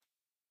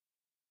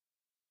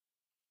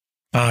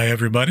Hi,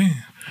 everybody.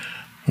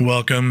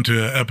 Welcome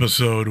to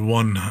episode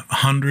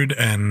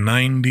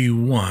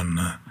 191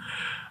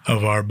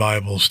 of our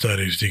Bible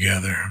studies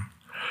together.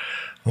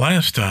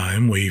 Last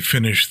time we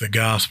finished the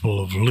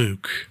Gospel of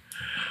Luke.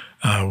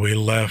 We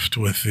left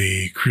with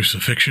the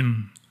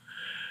crucifixion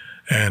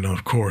and,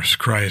 of course,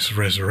 Christ's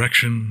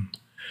resurrection.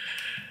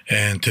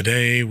 And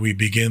today we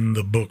begin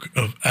the book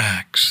of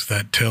Acts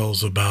that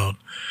tells about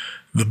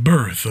the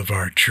birth of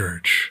our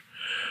church,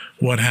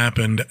 what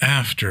happened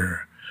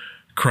after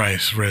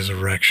Christ's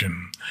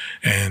resurrection.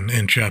 And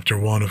in chapter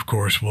 1, of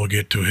course, we'll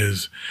get to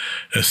his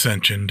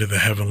ascension to the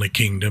heavenly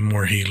kingdom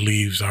where he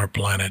leaves our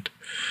planet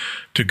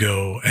to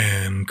go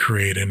and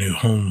create a new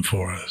home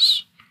for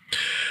us.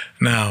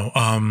 Now,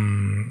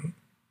 I'm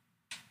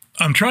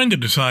trying to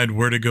decide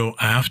where to go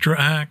after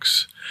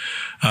Acts.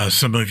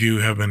 Some of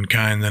you have been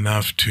kind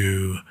enough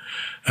to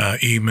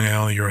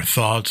email your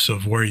thoughts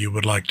of where you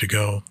would like to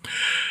go.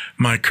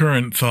 My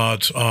current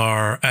thoughts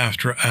are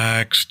after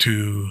Acts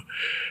to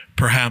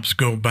perhaps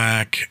go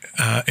back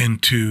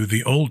into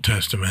the Old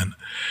Testament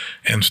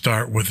and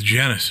start with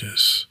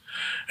Genesis.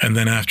 And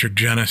then after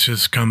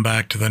Genesis, come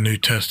back to the New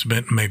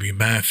Testament, maybe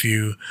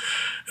Matthew,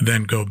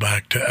 then go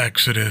back to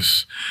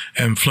Exodus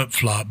and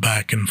flip-flop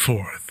back and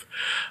forth.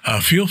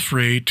 Feel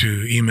free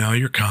to email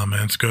your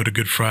comments. Go to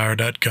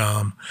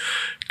goodfriar.com,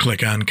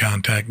 click on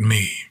Contact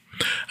Me.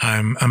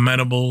 I'm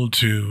amenable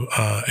to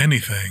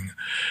anything.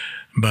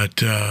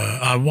 But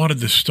I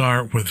wanted to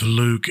start with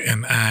Luke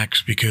and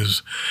Acts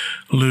because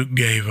Luke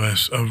gave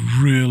us a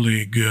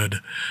really good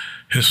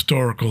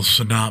historical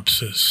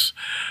synopsis,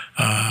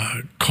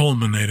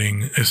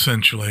 culminating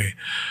essentially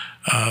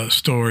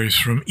stories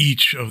from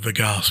each of the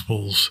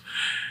Gospels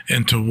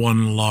into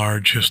one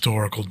large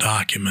historical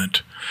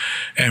document.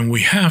 And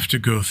we have to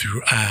go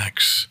through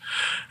Acts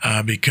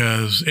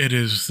because it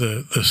is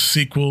the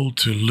sequel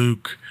to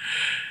Luke.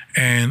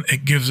 And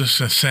it gives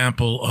us a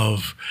sample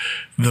of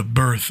the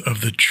birth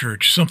of the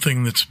church,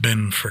 something that's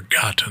been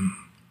forgotten.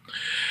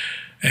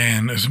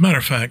 And as a matter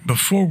of fact,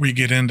 before we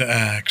get into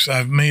Acts,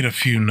 I've made a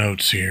few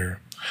notes here.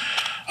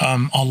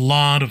 A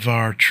lot of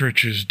our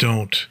churches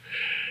don't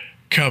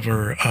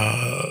cover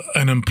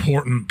an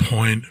important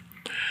point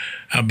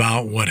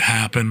about what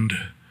happened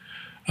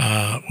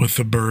with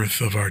the birth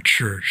of our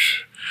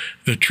church,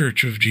 the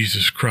Church of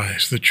Jesus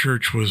Christ. The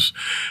church was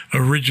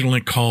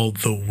originally called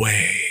the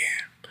Way.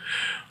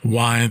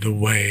 Why the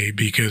way?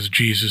 Because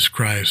Jesus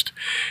Christ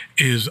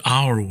is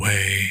our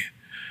way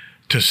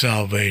to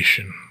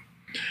salvation.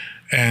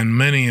 And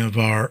many of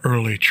our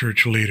early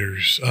church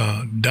leaders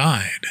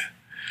died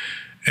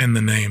in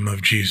the name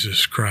of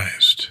Jesus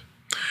Christ.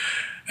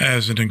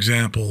 As an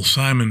example,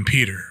 Simon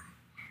Peter.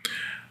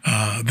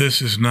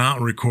 This is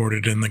not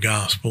recorded in the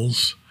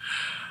Gospels.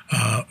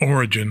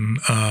 Origen,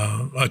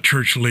 a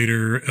church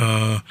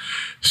leader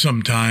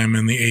sometime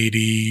in the AD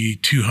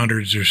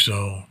 200s or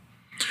so,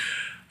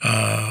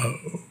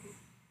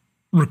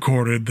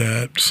 recorded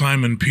that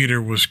Simon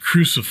Peter was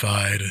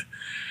crucified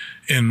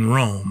in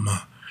Rome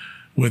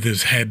with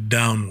his head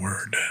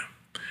downward.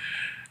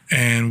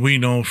 And we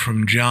know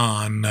from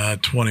John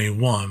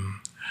 21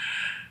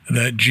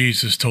 that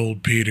Jesus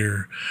told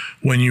Peter,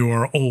 when you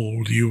are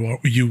old,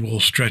 you will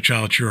stretch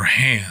out your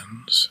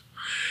hands.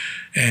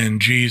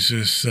 And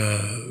Jesus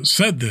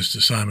said this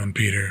to Simon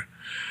Peter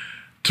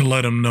to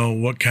let him know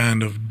what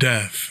kind of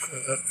death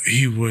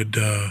he would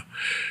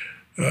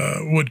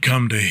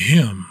come to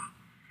him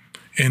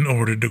in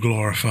order to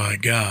glorify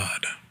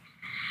God.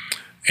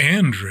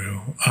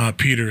 Andrew,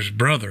 Peter's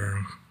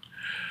brother,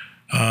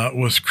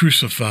 was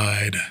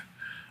crucified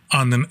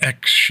on an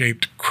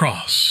X-shaped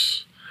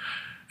cross.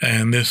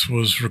 And this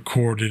was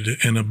recorded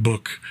in a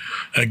book,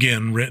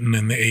 again, written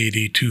in the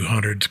AD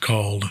 200s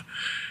called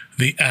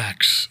The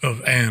Acts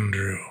of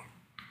Andrew.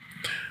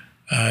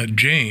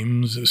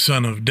 James,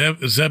 son of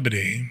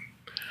Zebedee,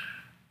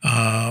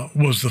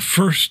 was the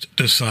first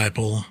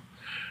disciple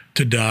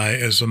to die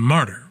as a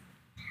martyr.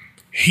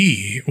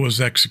 He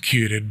was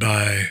executed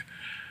by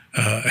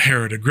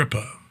Herod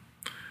Agrippa.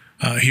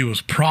 He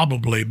was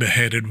probably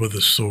beheaded with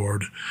a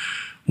sword.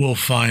 We'll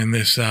find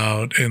this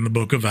out in the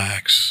book of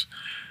Acts,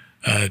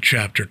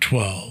 chapter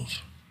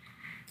 12.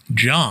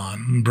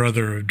 John,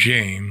 brother of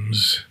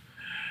James,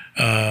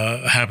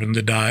 happened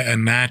to die a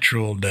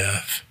natural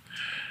death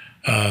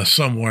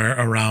somewhere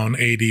around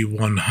AD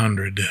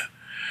 100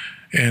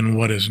 in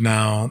what is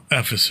now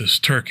Ephesus,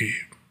 Turkey.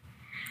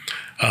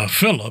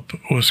 Philip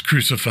was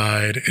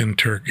crucified in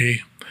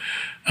Turkey.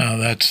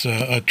 That's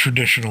a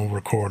traditional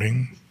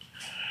recording.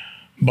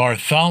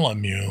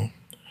 Bartholomew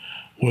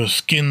was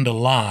skinned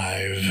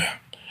alive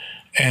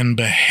and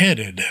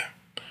beheaded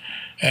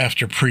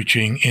after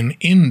preaching in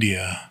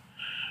India,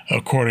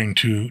 according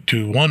to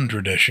one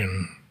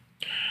tradition.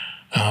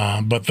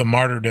 But the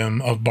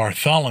martyrdom of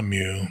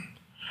Bartholomew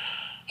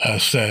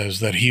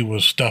says that he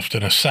was stuffed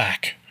in a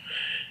sack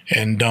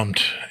and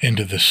dumped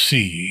into the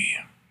sea.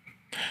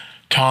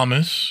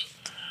 Thomas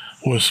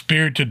was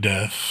speared to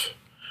death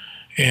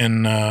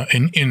in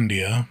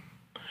India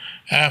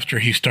after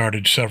he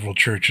started several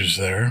churches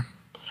there.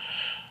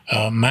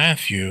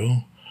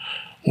 Matthew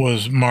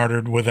was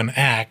martyred with an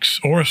axe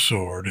or a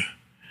sword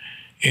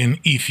in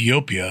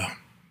Ethiopia,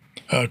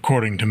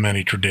 according to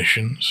many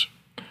traditions.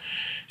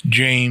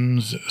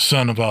 James,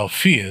 son of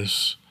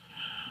Alphaeus,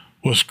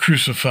 was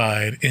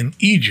crucified in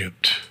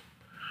Egypt,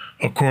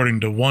 according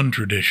to one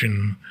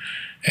tradition,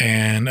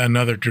 and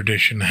another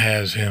tradition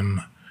has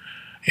him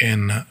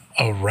in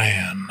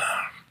Iran.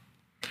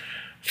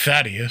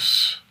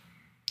 Thaddeus,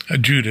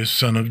 Judas,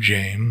 son of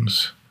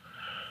James,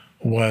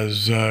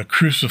 was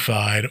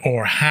crucified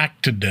or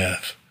hacked to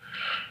death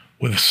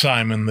with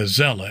Simon the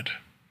Zealot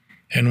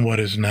in what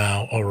is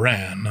now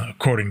Iran,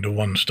 according to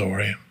one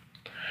story.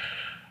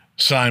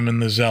 Simon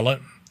the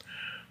Zealot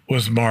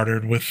was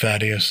martyred with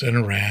Thaddeus in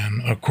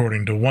Iran,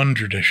 according to one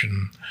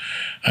tradition.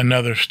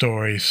 Another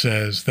story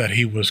says that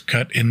he was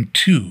cut in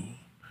two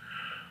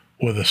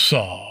with a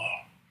saw.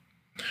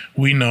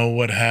 We know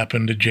what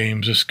happened to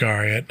James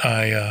Iscariot.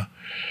 I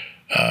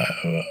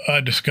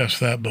discussed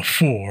that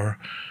before,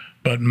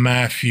 but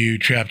Matthew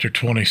chapter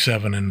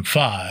 27 and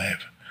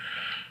 5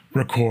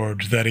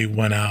 records that he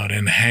went out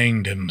and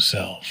hanged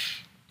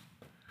himself.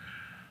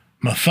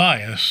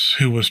 Matthias,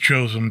 who was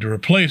chosen to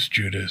replace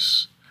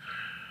Judas,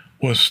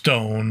 was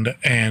stoned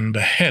and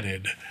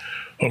beheaded,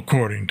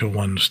 according to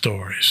one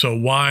story. So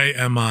why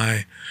am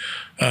I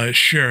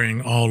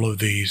sharing all of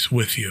these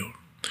with you?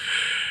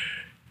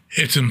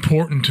 It's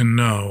important to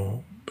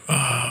know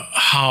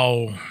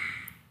how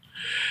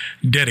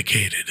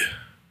dedicated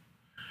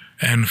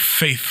and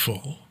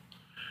faithful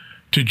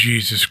to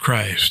Jesus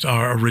Christ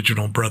our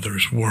original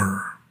brothers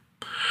were.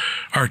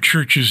 Our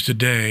churches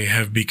today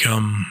have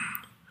become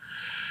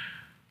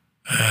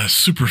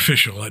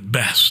superficial at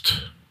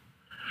best.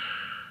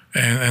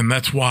 And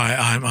that's why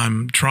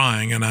I'm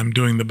trying, and I'm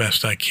doing the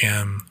best I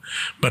can,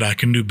 but I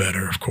can do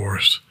better, of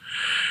course,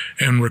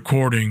 in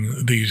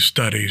recording these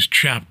studies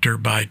chapter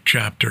by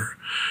chapter,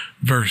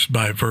 verse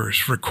by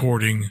verse,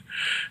 recording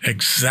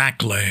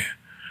exactly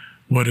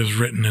what is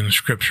written in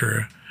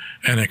Scripture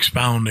and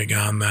expounding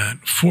on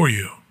that for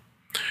you,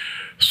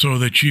 so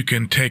that you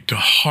can take to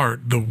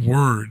heart the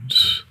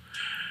words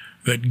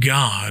that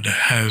God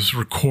has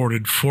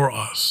recorded for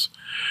us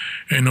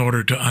in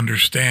order to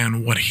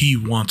understand what he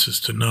wants us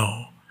to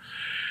know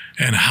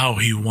and how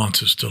he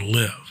wants us to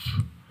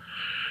live.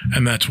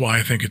 And that's why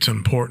I think it's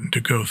important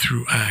to go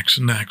through Acts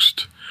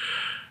next.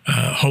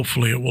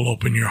 Hopefully it will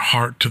open your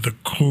heart to the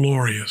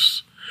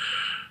glorious,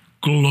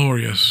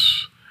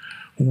 glorious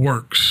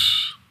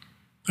works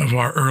of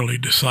our early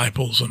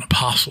disciples and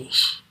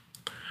apostles,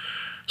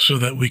 so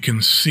that we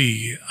can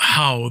see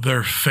how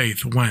their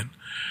faith went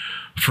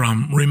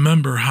from,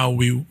 remember how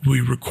we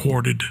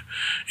recorded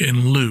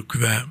in Luke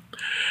that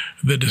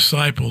the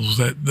disciples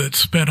that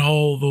spent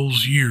all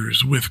those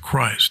years with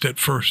Christ at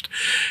first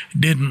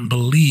didn't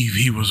believe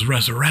he was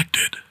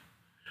resurrected.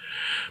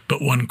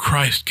 But when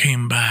Christ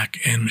came back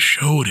and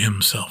showed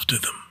himself to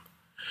them,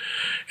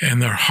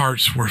 and their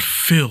hearts were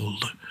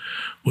filled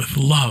with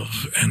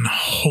love and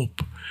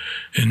hope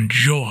and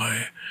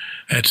joy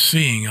at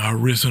seeing our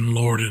risen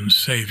Lord and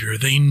Savior,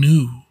 they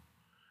knew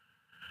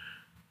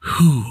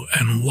who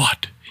and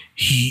what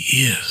he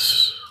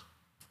is.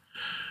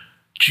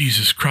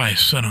 Jesus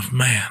Christ, Son of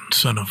Man,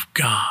 Son of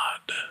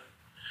God,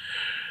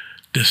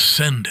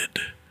 descended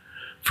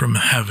from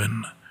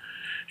heaven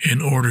in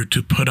order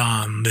to put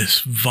on this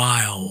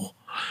vile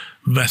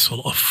vessel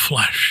of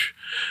flesh,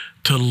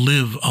 to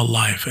live a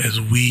life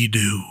as we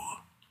do,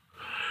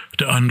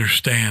 to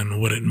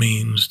understand what it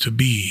means to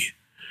be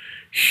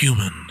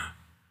human,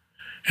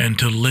 and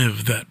to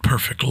live that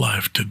perfect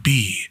life, to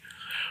be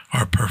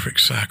our perfect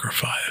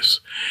sacrifice.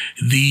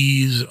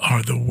 These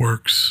are the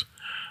works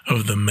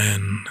of the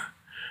men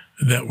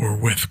that were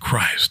with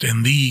Christ,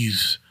 and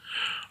these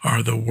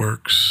are the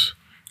works,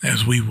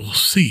 as we will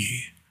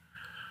see,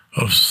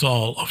 of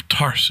Saul of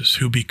Tarsus,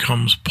 who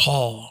becomes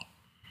Paul,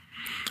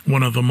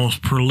 one of the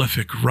most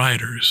prolific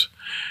writers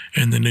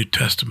in the New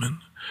Testament.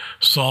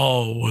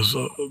 Saul was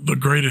the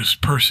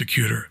greatest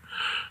persecutor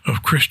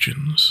of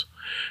Christians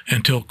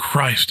until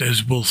Christ,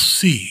 as we'll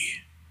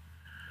see,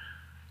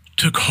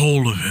 took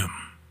hold of him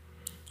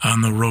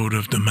on the road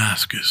of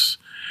Damascus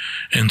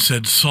and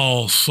said,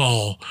 "Saul,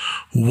 Saul,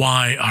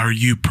 why are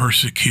you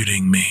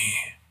persecuting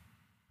me?"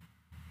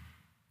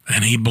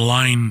 And he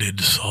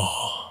blinded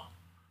Saul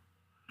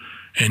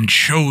and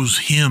chose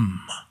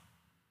him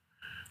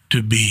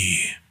to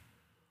be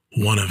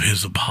one of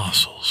his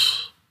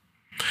apostles.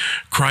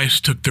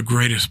 Christ took the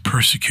greatest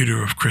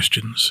persecutor of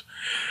Christians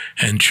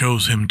and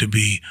chose him to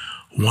be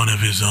one of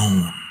his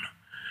own.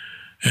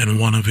 And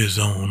one of his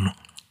own,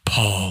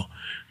 Paul,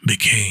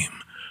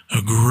 became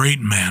a great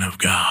man of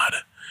God,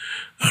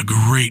 a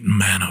great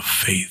man of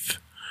faith,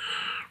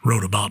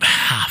 wrote about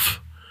half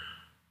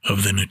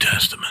of the New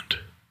Testament.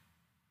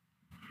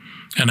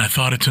 And I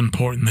thought it's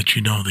important that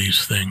you know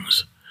these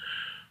things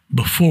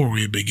before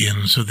we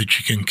begin, so that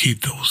you can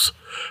keep those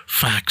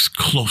facts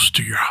close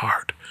to your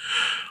heart.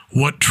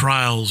 What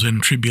trials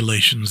and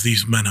tribulations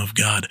these men of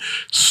God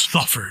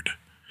suffered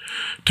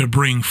to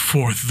bring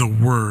forth the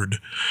word,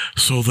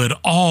 so that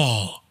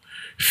all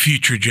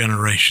future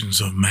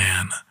generations of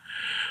man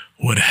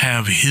would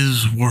have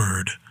his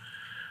word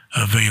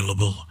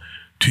available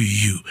to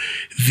you.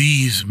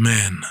 These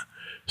men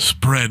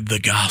spread the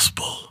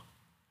gospel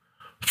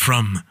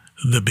from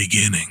the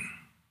beginning.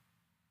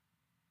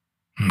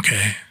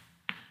 Okay?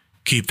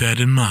 Keep that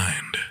in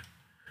mind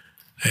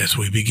as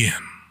we begin.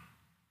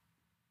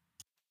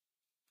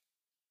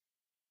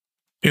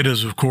 It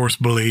is, of course,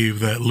 believed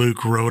that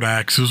Luke wrote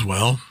Acts as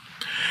well.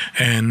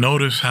 And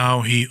notice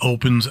how he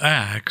opens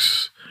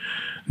Acts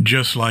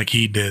just like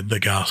he did the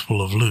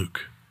Gospel of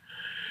Luke.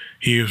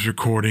 He is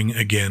recording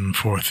again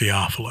for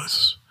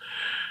Theophilus.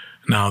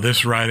 Now,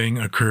 this writing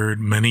occurred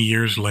many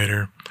years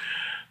later.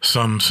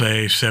 Some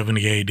say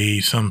 70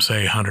 AD, some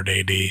say 100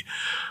 AD.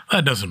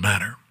 That doesn't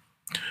matter.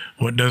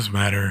 What does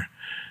matter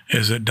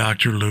is that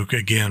Dr. Luke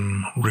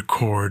again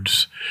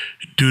records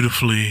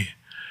dutifully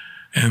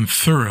and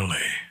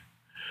thoroughly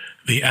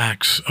the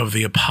Acts of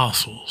the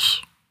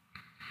Apostles.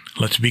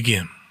 Let's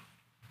begin.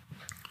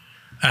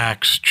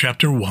 Acts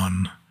chapter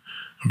 1,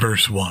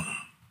 verse 1.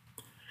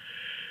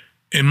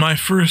 In my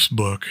first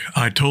book,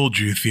 I told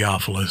you,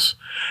 Theophilus,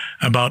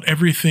 about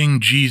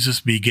everything Jesus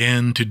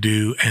began to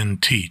do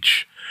and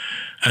teach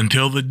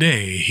until the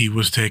day he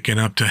was taken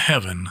up to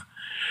heaven,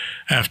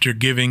 after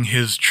giving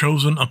his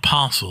chosen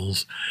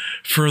apostles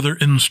further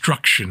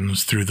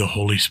instructions through the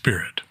Holy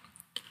Spirit.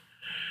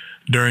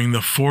 During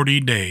the 40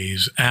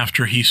 days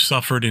after he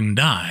suffered and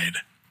died,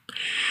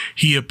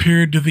 he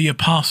appeared to the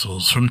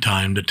apostles from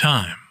time to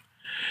time,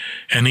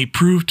 and he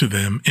proved to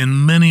them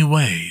in many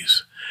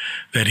ways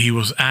that he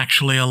was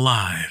actually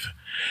alive,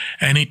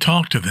 and he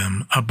talked to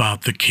them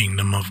about the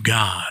kingdom of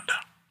God.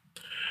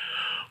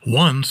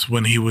 Once,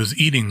 when he was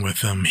eating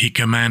with them, he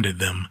commanded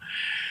them,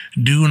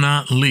 "Do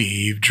not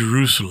leave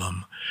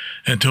Jerusalem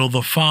until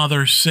the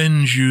Father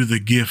sends you the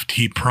gift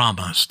he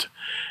promised,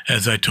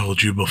 as I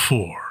told you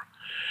before.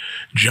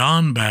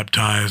 John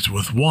baptized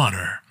with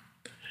water,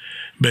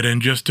 but in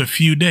just a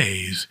few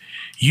days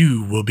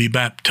you will be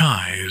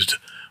baptized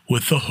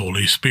with the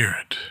Holy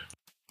Spirit."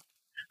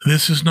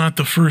 This is not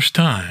the first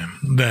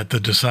time that the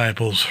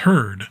disciples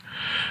heard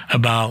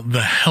about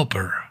the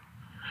Helper,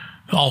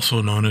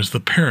 also known as the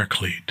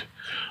Paraclete,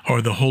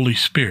 or the Holy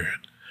Spirit,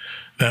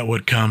 that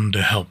would come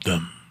to help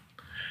them.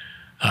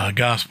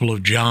 Gospel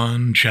of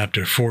John,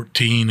 chapter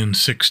 14 and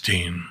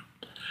 16.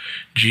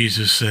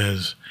 Jesus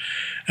says,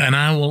 "And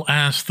I will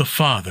ask the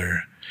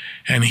Father,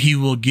 and he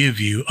will give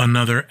you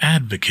another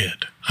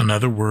advocate,"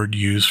 another word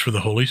used for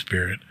the Holy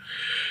Spirit,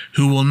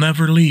 "who will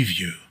never leave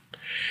you.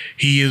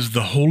 He is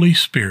the Holy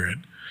Spirit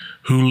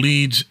who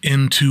leads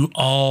into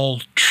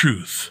all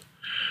truth.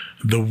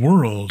 The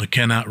world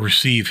cannot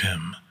receive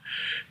him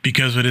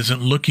because it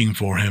isn't looking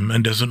for him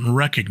and doesn't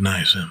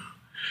recognize him.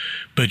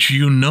 But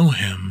you know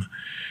him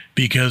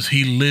because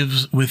he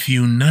lives with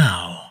you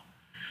now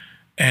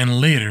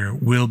and later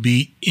will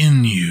be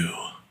in you.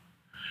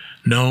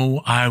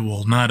 No, I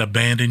will not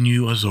abandon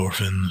you as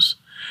orphans.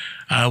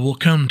 I will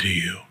come to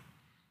you.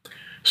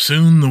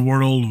 Soon the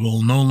world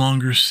will no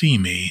longer see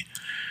me,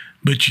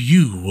 but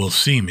you will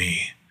see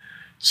me.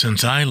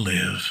 Since I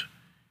live,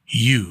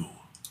 you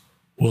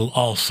will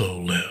also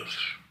live."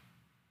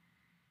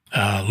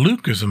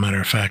 Luke, as a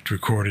matter of fact,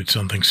 recorded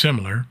something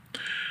similar.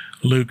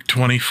 Luke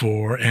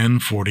 24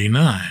 and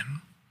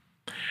 49.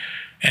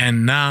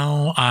 "And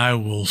now I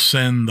will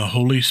send the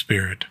Holy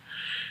Spirit,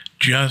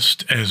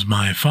 just as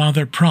my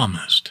Father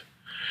promised.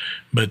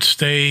 But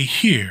stay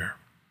here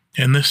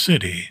in the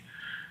city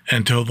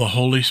until the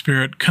Holy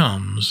Spirit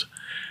comes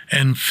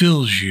and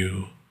fills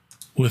you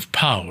with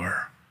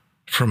power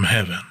from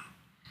heaven."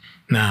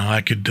 Now,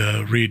 I could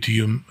read to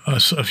you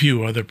a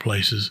few other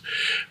places,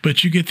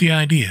 but you get the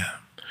idea.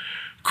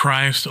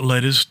 Christ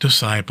let his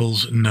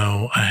disciples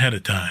know ahead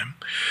of time.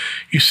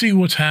 You see,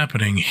 what's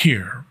happening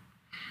here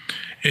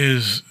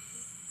is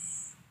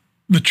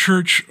the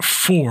church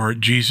for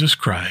Jesus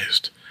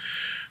Christ,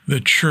 the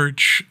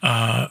church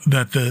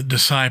that the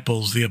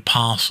disciples, the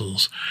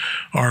apostles,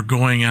 are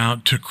going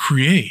out to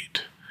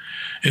create,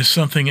 is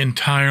something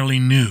entirely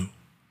new.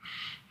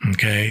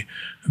 Okay?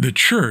 The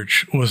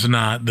church was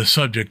not the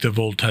subject of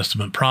Old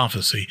Testament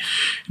prophecy.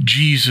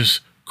 Jesus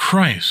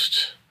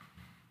Christ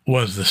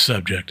was the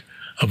subject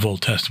of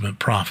Old Testament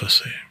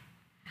prophecy.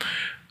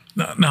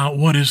 Now,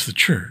 what is the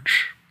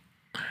church?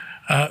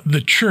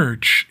 The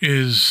church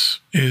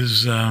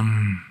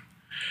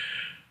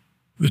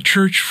the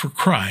church for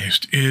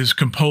Christ is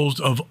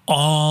composed of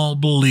all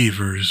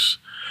believers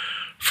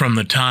from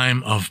the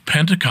time of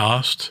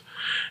Pentecost,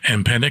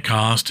 and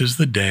Pentecost is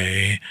the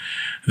day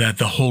that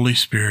the Holy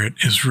Spirit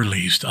is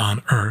released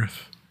on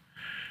earth,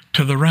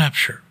 to the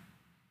rapture.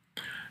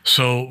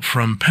 So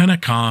from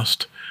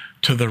Pentecost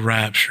to the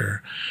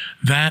rapture,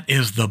 that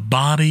is the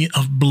body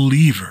of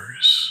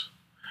believers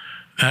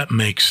that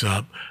makes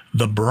up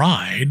the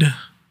bride,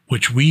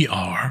 which we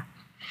are,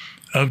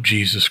 of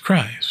Jesus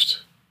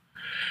Christ.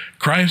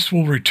 Christ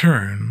will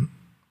return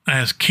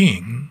as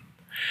king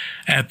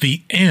at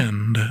the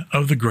end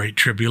of the Great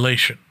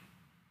Tribulation.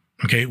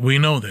 Okay, we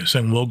know this,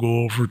 and we'll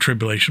go over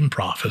tribulation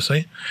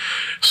prophecy.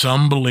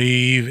 Some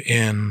believe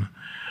in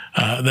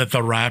that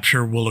the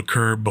rapture will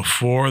occur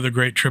before the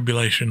Great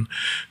Tribulation.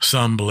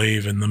 Some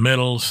believe in the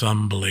middle,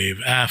 some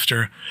believe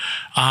after.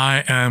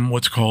 I am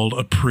what's called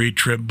a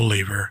pre-trib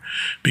believer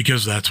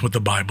because that's what the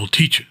Bible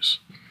teaches.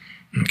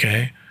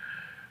 Okay?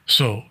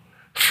 So,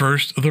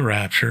 first the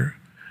rapture,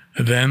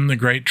 then the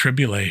Great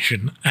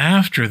Tribulation.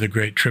 After the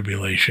Great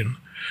Tribulation,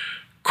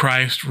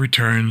 Christ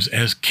returns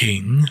as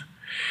king.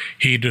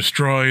 He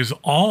destroys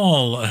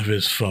all of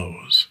his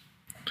foes,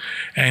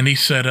 and he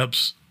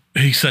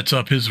sets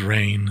up his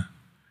reign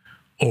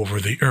over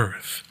the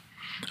earth.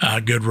 A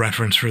good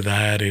reference for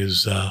that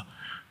is,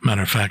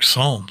 matter of fact,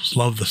 Psalms.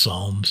 Love the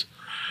Psalms.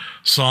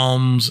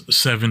 Psalms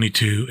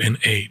 72 and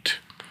 8.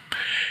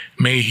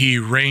 May he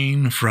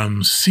reign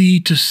from sea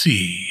to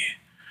sea,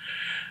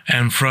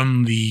 and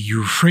from the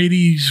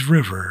Euphrates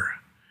River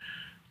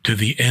to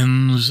the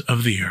ends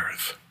of the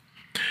earth.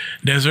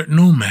 Desert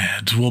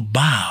nomads will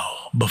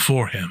bow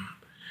before him.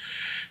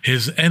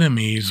 His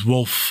enemies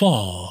will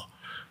fall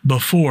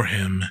before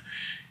him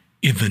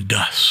in the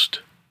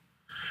dust.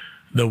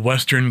 The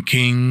western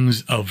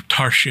kings of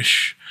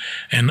Tarshish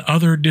and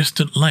other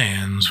distant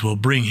lands will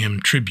bring him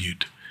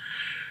tribute.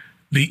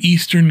 The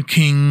eastern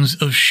kings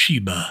of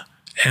Sheba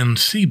and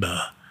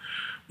Seba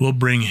will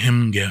bring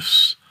him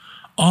gifts.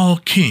 All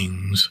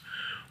kings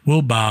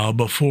will bow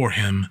before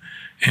him,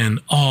 and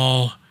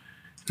all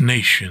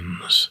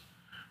nations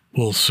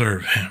will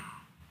serve him.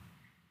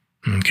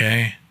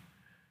 Okay?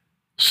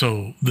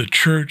 So the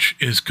church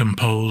is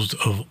composed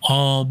of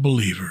all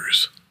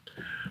believers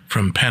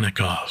from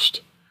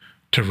Pentecost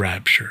to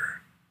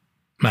rapture.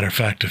 Matter of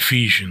fact,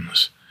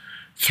 Ephesians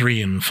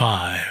 3 and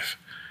 5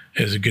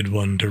 is a good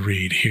one to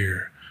read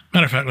here.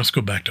 Matter of fact, let's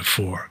go back to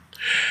 4.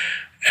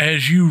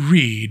 As you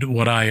read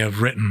what I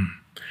have written,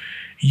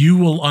 you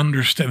will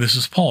understand, this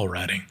is Paul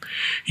writing,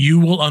 you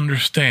will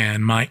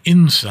understand my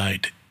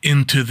insight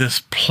into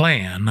this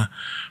plan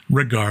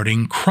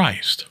regarding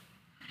Christ.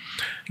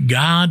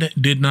 God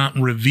did not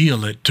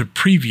reveal it to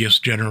previous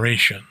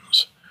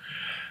generations,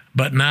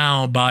 but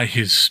now by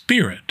his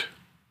Spirit,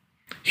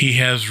 he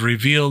has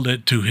revealed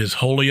it to his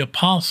holy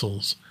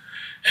apostles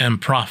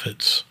and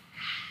prophets.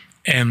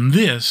 And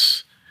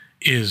this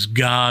is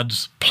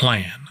God's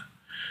plan.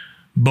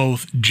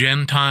 Both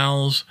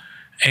Gentiles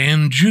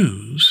and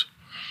Jews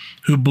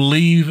who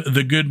believe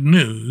the good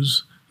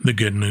news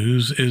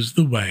is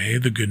the way,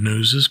 the good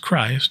news is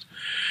Christ,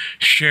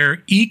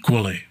 share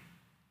equally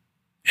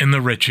in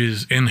the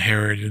riches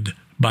inherited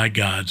by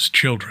God's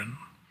children.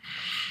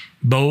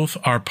 Both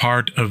are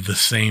part of the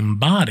same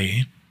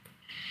body,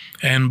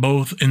 and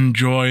both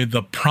enjoy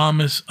the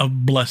promise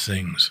of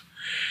blessings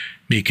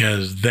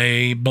because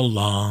they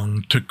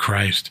belong to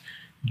Christ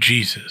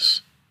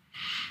Jesus.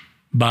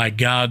 By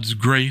God's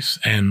grace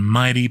and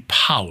mighty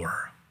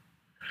power,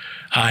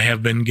 I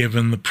have been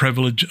given the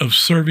privilege of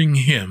serving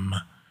him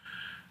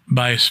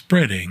by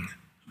spreading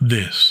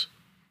this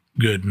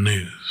good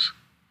news.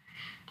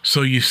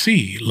 So you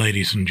see,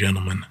 ladies and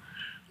gentlemen,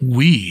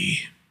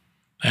 we,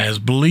 as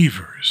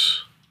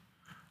believers,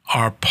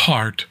 are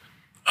part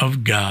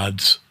of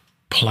God's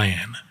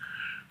plan.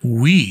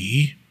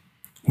 We,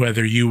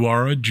 whether you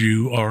are a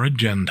Jew or a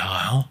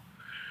Gentile,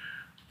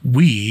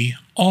 we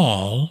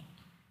all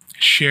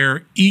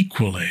share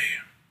equally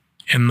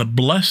in the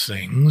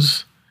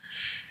blessings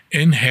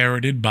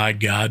inherited by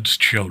God's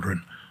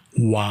children.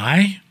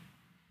 Why?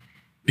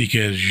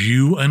 Because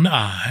you and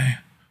I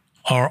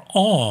are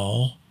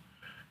all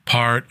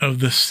part of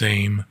the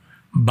same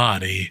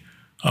body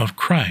of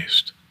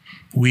Christ.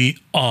 We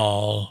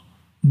all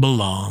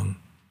belong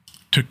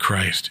to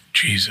Christ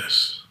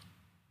Jesus.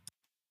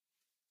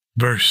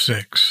 Verse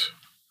 6.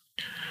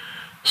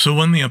 So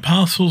when the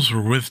apostles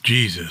were with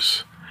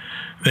Jesus,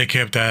 they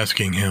kept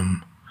asking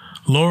him,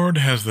 Lord,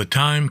 has the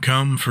time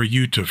come for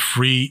you to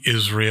free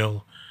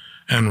Israel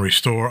and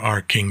restore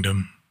our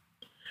kingdom?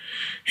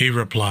 He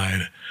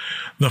replied,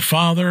 the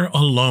Father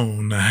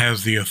alone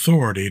has the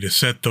authority to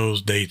set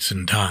those dates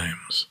and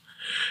times,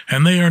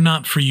 and they are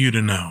not for you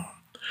to know.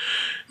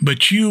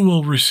 But you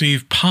will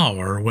receive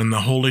power when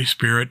the Holy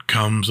Spirit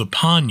comes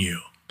upon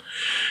you,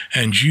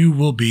 and you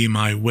will be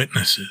my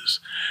witnesses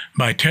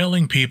by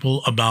telling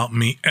people about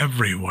me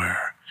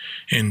everywhere,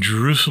 in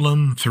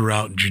Jerusalem,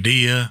 throughout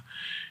Judea,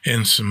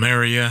 in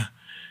Samaria,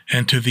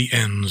 and to the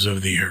ends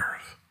of the earth.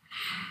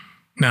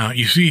 Now,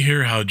 you see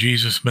here how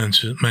Jesus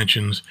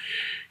mentions,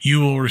 you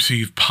will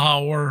receive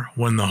power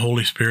when the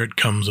Holy Spirit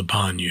comes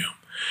upon you.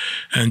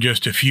 And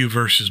just a few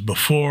verses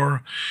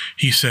before,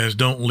 he says,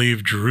 don't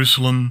leave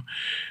Jerusalem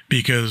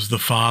because the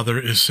Father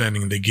is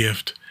sending the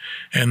gift,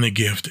 and the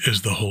gift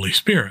is the Holy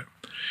Spirit.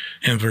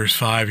 In verse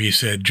 5, he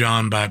said,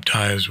 John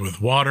baptized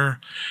with water,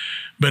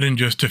 but in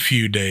just a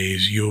few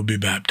days you will be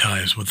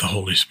baptized with the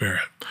Holy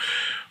Spirit.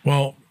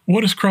 Well,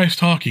 what is Christ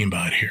talking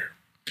about here?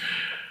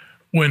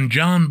 When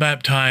John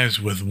baptized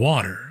with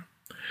water,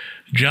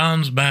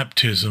 John's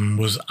baptism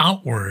was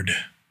outward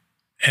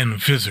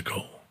and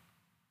physical.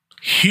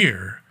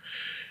 Here,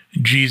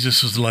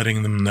 Jesus is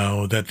letting them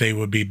know that they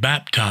would be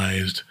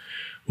baptized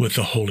with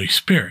the Holy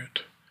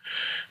Spirit.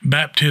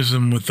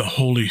 Baptism with the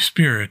Holy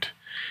Spirit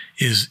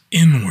is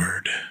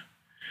inward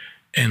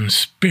and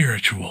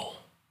spiritual.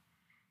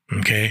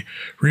 Okay?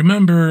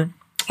 Remember,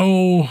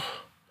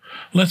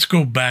 let's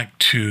go back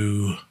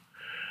to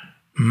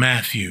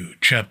Matthew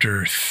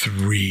chapter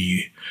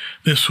 3.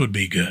 This would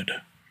be good.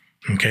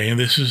 Okay, and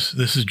this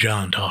is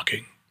John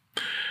talking.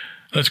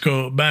 Let's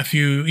go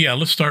Matthew,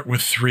 let's start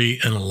with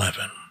 3 and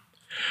 11.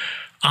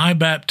 I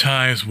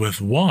baptize with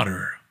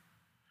water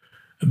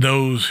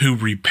those who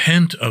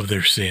repent of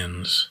their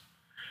sins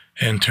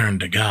and turn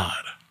to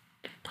God.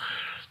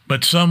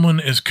 But someone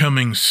is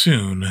coming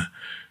soon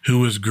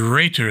who is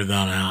greater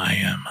than I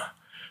am,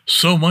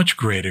 so much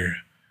greater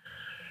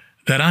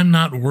that I'm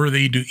not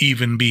worthy to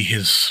even be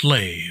his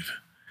slave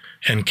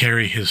and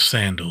carry his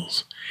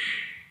sandals.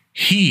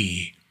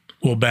 He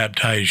will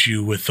baptize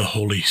you with the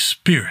Holy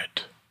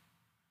Spirit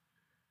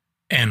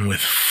and with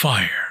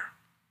fire.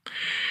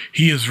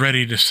 He is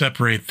ready to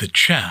separate the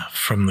chaff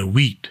from the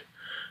wheat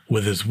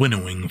with his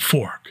winnowing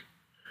fork.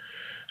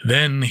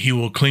 Then he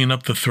will clean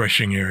up the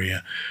threshing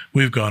area.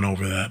 We've gone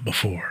over that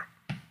before.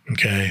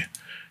 Okay?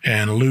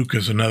 And Luke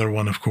is another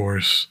one, of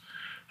course.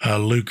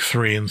 Luke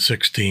 3 and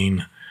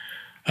 16.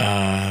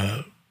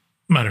 Matter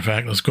of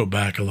fact, let's go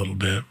back a little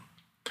bit.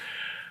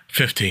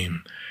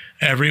 15.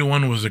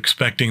 Everyone was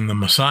expecting the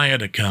Messiah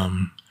to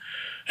come,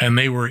 and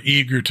they were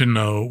eager to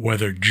know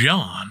whether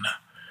John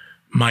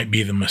might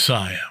be the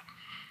Messiah.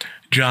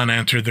 John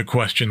answered the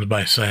questions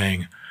by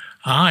saying,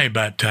 I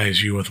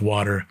baptize you with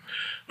water,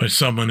 but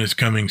someone is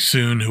coming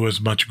soon who is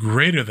much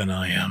greater than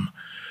I am,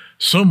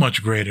 so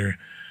much greater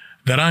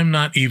that I'm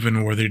not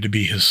even worthy to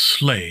be his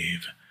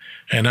slave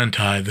and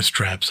untie the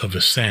straps of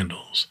his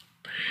sandals.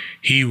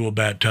 He will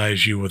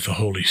baptize you with the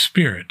Holy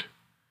Spirit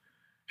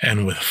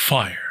and with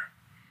fire.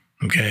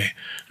 Okay,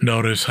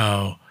 notice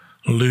how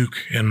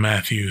Luke and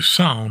Matthew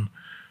sound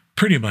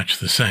pretty much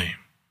the same.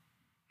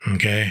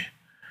 Okay,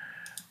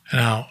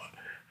 now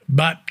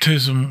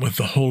baptism with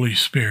the Holy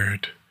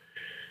Spirit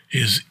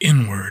is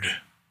inward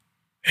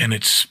and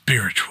it's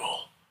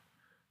spiritual.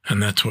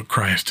 And that's what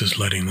Christ is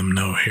letting them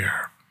know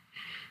here.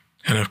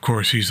 And of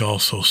course, he's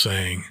also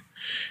saying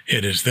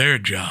it is their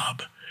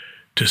job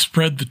to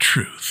spread the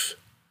truth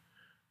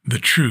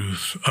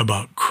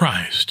about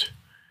Christ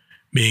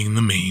being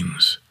the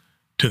means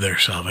to their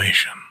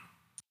salvation.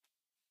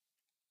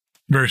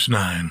 Verse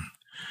 9.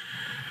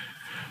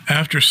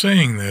 After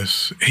saying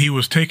this, he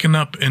was taken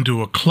up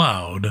into a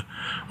cloud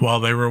while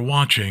they were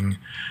watching,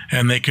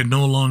 and they could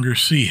no longer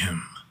see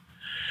him.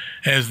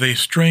 As they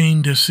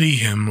strained to see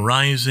him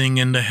rising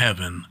into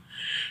heaven,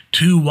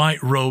 2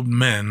 white-robed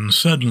men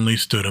suddenly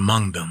stood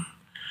among them.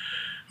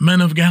 Men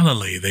of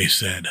Galilee, they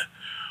said,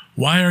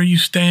 why are you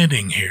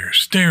standing here,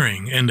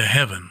 staring into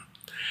heaven?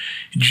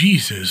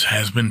 Jesus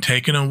has been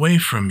taken away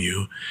from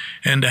you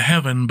into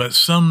heaven, but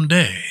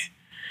someday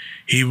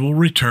he will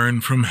return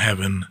from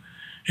heaven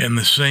in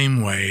the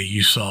same way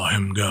you saw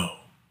him go.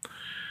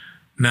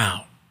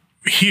 Now,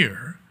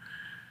 here,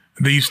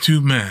 these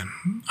 2 men,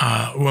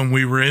 when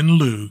we were in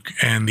Luke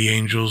and the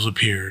angels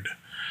appeared,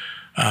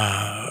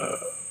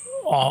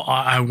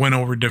 I went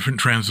over different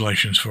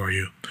translations for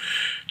you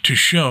to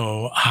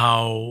show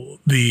how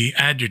the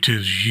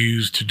adjectives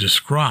used to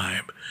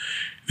describe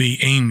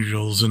the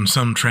angels in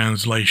some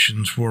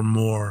translations were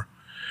more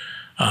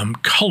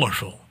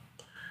colorful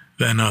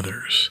than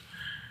others.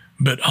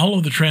 But all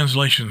of the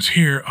translations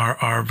here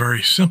are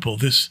very simple.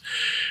 This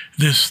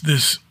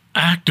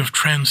act of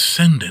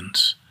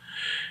transcendence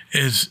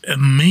is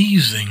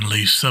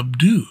amazingly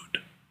subdued.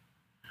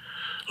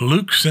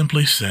 Luke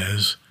simply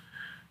says,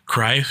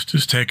 Christ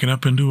is taken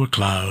up into a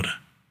cloud,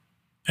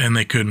 and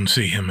they couldn't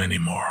see him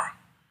anymore.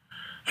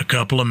 A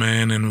couple of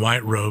men in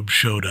white robes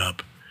showed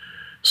up,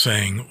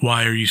 saying,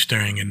 why are you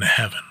staring into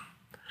heaven?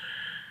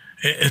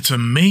 It's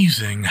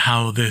amazing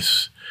how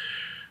this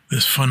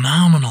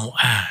phenomenal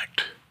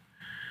act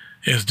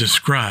is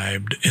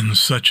described in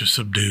such a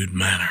subdued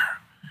manner.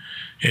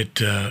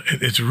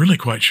 It's really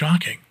quite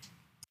shocking.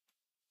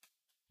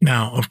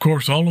 Now, of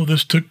course, all of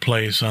this took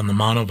place on the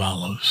Mount of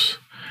Olives.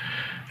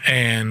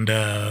 And,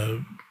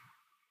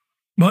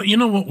 well, you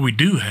know what we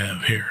do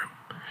have here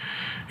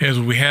is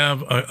we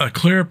have a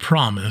clear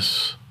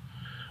promise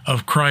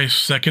of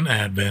Christ's second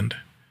advent,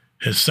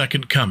 his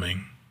second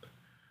coming,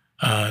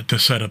 to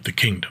set up the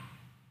kingdom.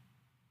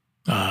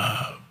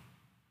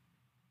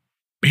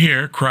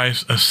 Here,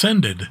 Christ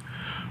ascended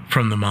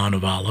from the Mount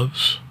of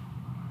Olives,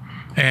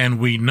 and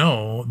we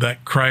know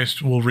that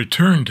Christ will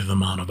return to the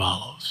Mount of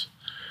Olives.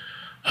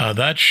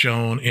 That's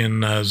shown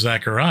in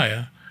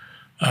Zechariah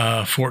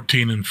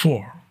 14 and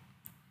 4.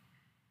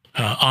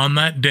 On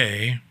that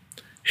day,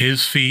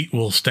 his feet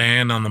will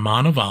stand on the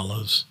Mount of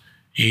Olives,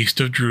 east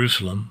of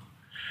Jerusalem,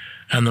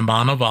 and the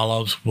Mount of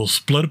Olives will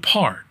split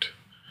apart,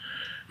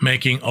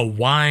 making a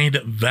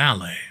wide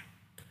valley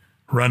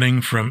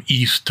running from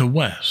east to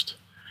west.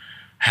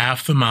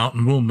 Half the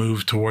mountain will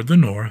move toward the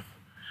north,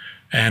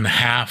 and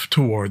half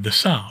toward the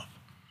south.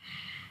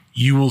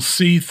 You will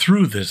see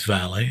through this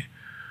valley,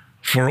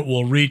 for it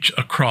will reach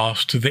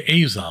across to the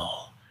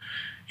Azal.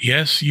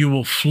 Yes, you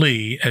will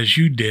flee as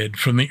you did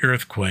from the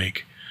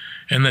earthquake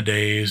in the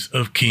days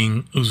of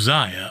King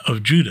Uzziah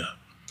of Judah.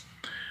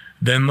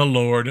 Then the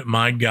Lord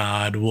my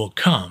God will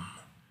come,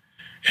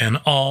 and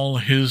all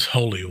his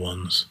holy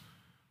ones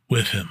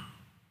with him.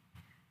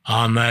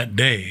 On that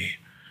day,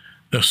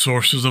 the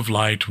sources of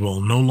light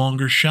will no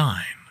longer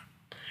shine,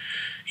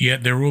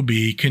 yet there will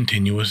be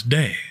continuous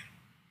day.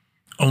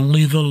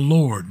 Only the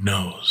Lord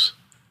knows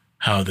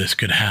how this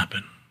could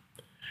happen.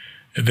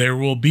 There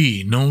will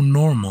be no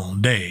normal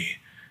day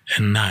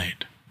and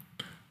night,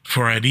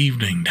 for at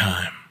evening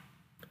time,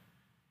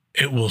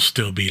 it will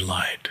still be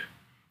light.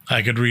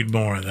 I could read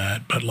more of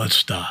that, but let's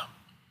stop.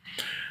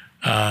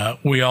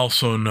 We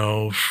also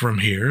know from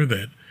here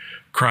that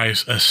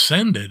Christ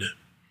ascended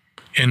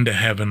into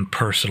heaven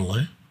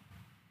personally,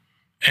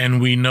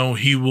 and we know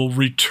he will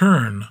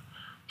return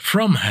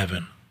from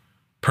heaven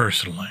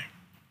personally.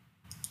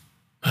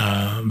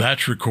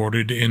 That's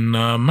recorded in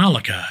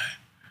Malachi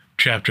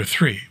chapter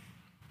 3.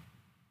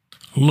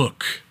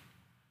 Look,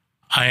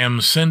 I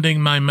am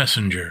sending my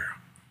messenger,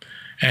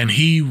 and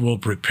he will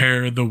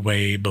prepare the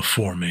way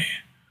before me.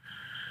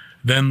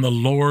 Then the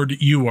Lord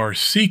you are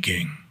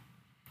seeking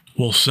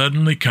will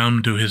suddenly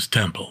come to his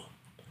temple.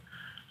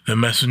 The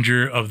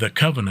messenger of the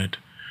covenant,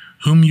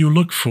 whom you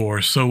look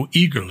for so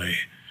eagerly,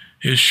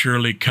 is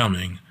surely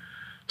coming,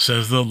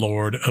 says the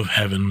Lord of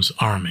heaven's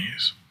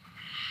armies.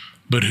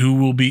 But who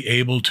will be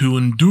able to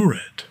endure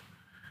it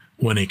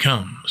when he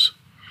comes?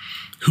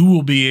 Who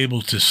will be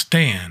able to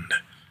stand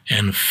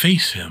and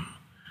face him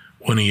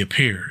when he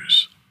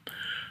appears?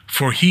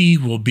 For he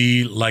will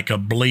be like a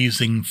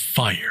blazing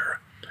fire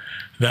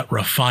that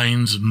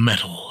refines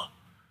metal,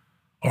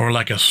 or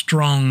like a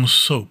strong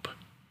soap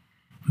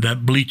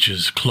that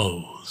bleaches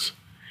clothes.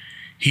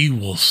 He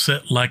will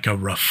sit like a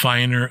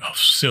refiner of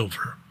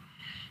silver,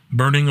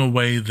 burning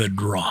away the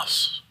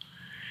dross.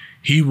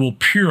 He will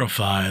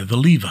purify the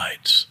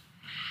Levites,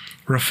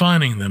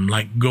 refining them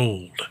like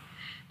gold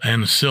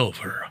and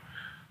silver,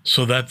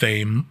 so that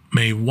they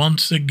may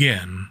once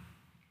again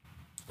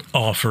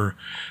offer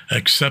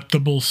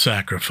acceptable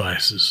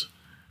sacrifices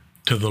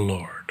to the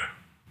Lord.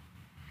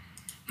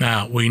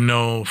 Now, we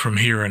know from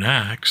here in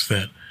Acts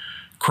that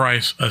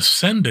Christ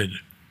ascended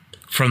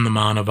from the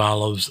Mount of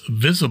Olives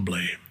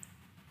visibly.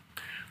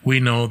 We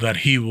know that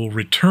he will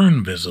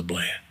return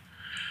visibly.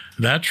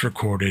 That's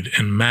recorded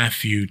in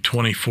Matthew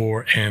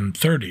 24 and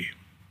 30.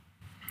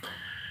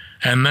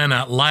 And then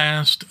at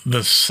last,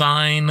 the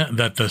sign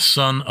that the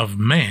Son of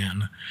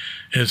Man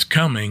is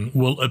coming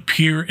will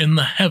appear in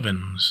the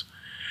heavens,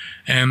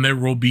 and there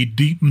will be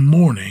deep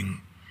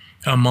mourning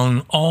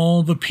among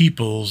all the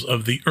peoples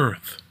of the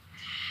earth,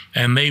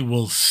 and they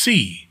will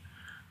see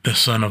the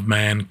Son of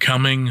Man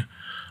coming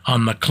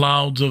on the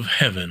clouds of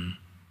heaven,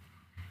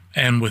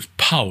 and with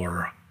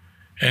power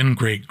and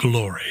great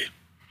glory.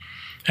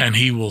 And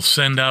he will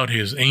send out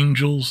his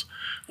angels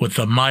with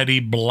the mighty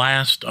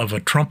blast of a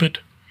trumpet,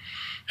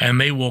 and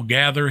they will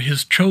gather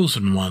his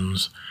chosen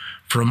ones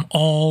from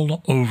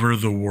all over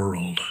the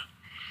world,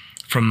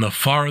 from the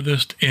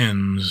farthest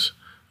ends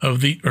of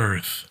the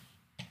earth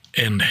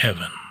and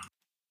heaven.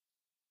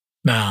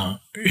 Now,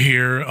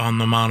 here on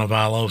the Mount of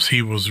Olives,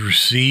 he was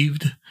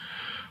received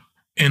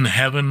in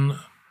heaven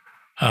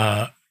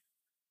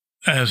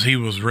as he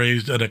was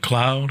raised at a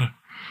cloud.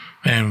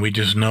 And we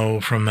just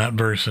know from that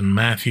verse in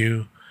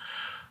Matthew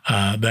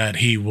that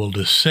he will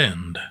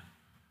descend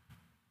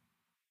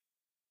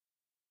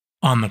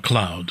on the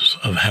clouds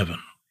of heaven.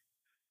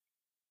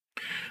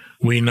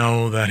 We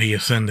know that he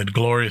ascended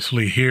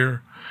gloriously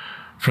here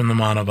from the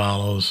Mount of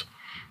Olives,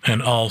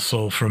 and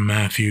also from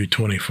Matthew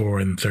 24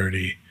 and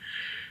 30.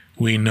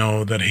 We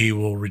know that he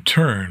will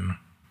return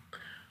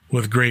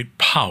with great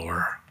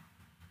power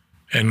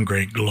and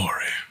great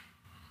glory.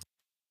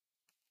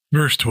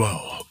 Verse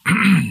 12.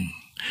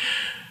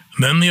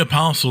 Then the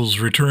apostles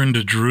returned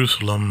to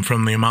Jerusalem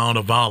from the Mount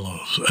of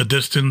Olives, a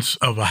distance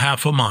of a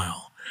half a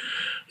mile.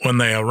 When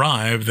they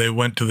arrived, they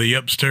went to the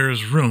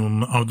upstairs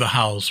room of the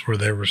house where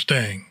they were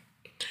staying.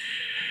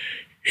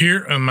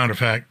 Here, as a matter of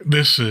fact,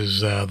 this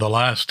is the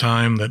last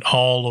time that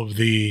all of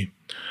the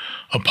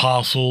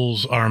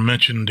apostles are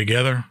mentioned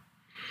together.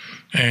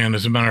 And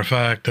as a matter of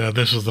fact,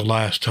 this is the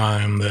last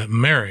time that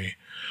Mary,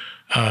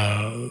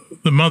 the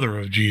mother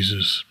of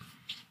Jesus,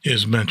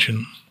 is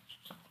mentioned.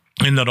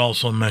 And that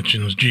also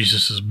mentions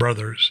Jesus'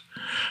 brothers.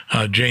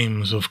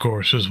 James, of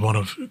course, is one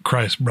of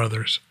Christ's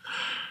brothers.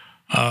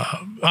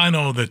 I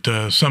know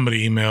that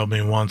somebody emailed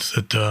me once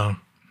that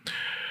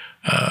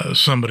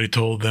somebody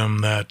told them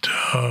that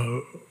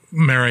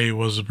Mary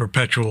was a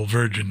perpetual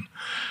virgin.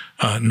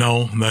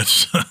 No,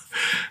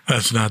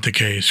 that's not the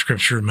case.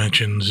 Scripture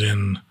mentions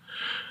in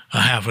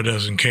a half a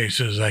dozen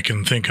cases I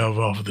can think of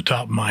off the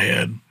top of my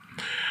head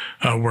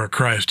where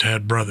Christ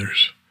had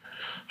brothers.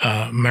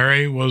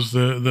 Mary was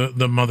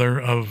the mother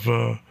of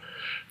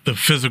the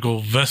physical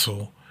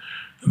vessel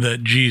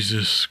that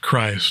Jesus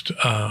Christ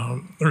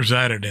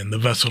resided in, the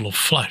vessel of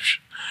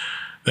flesh.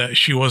 That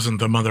she wasn't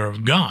the mother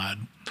of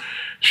God.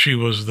 She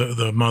was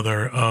the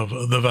mother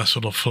of the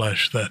vessel of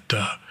flesh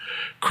that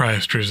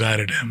Christ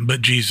resided in.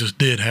 But Jesus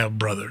did have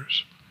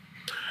brothers.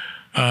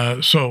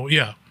 So,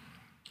 yeah,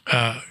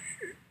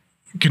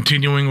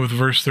 Continuing with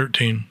verse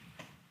 13.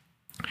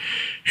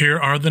 Here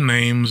are the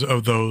names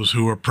of those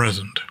who were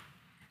present: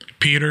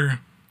 Peter,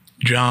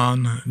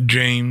 John,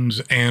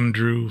 James,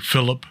 Andrew,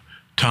 Philip,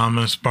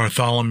 Thomas,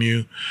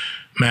 Bartholomew,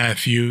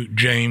 Matthew,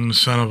 James,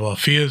 son of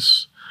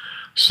Alphaeus,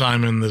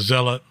 Simon the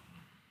Zealot,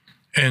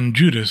 and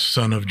Judas,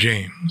 son of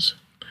James.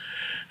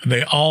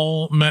 They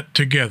all met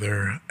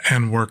together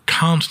and were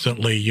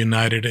constantly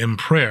united in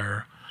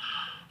prayer,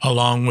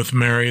 along with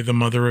Mary, the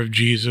mother of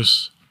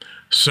Jesus,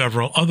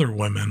 several other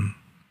women,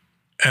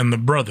 and the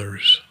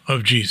brothers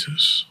of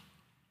Jesus.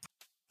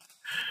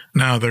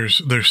 Now,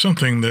 there's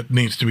something that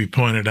needs to be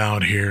pointed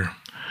out here.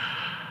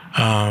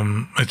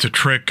 It's a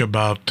trick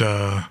about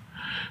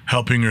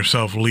helping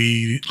yourself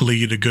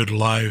lead a good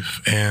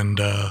life, and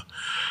a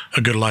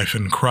good life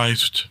in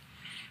Christ,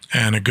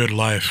 and a good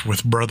life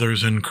with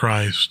brothers in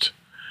Christ,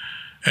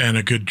 and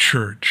a good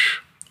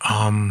church.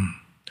 And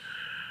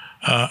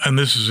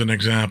this is an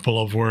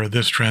example of where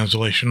this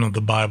translation of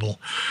the Bible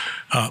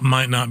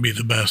might not be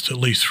the best, at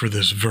least for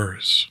this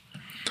verse.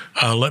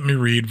 Let me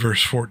read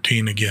verse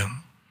 14 again.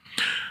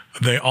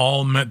 They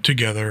all met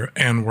together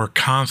and were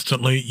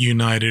constantly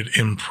united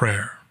in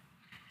prayer.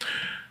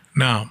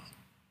 Now,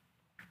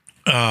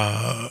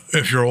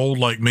 if you're old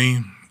like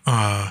me,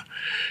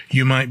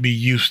 you might be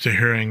used to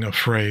hearing a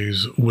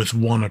phrase, with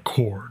one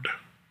accord.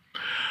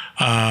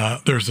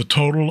 There's a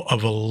total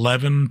of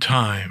 11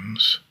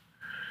 times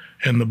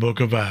in the book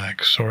of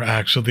Acts, or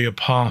Acts of the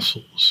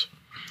Apostles,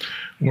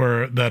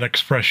 where that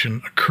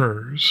expression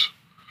occurs.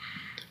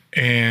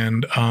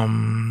 And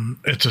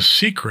it's a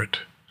secret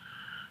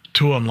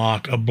to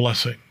unlock a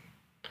blessing.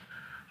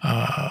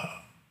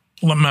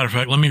 Matter of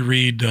fact, let me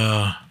read,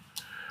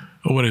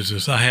 what is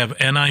this? I have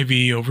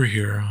NIV over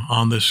here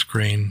on this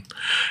screen.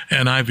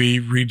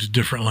 NIV reads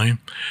differently.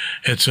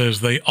 It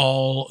says, they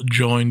all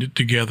joined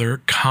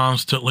together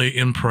constantly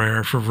in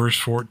prayer, for verse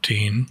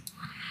 14.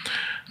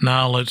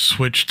 Now let's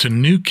switch to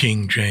New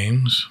King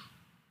James.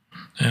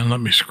 And let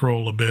me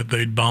scroll a bit.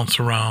 They'd bounce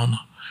around.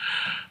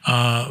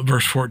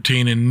 Verse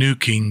 14 in New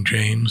King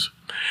James.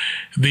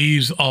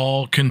 These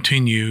all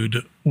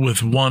continued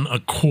with one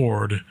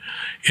accord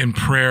in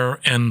prayer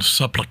and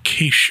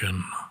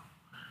supplication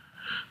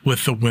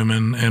with the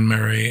women and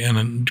Mary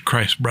and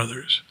Christ's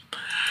brothers.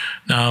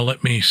 Now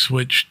let me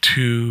switch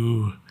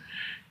to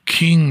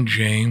King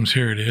James.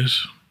 Here it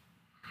is.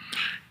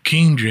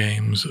 King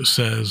James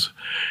says,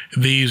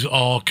 these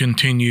all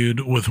continued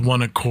with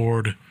one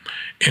accord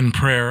in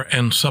prayer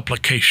and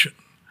supplication.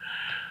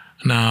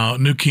 Now,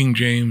 New King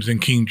James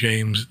and King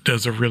James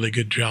does a really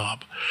good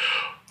job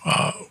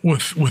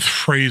with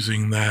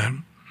phrasing that,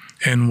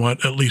 and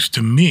what, at least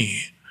to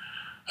me,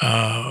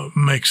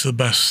 makes the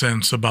best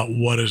sense about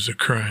what is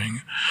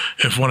occurring.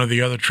 If one of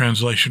the other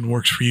translation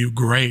works for you,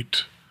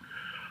 great.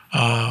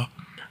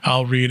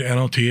 I'll read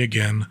NLT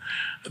again.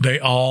 They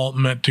all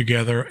met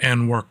together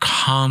and were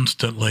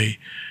constantly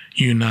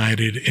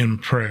united in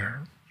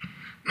prayer.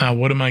 Now,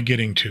 what am I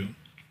getting to?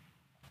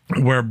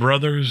 Where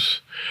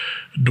brothers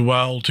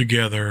dwell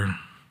together,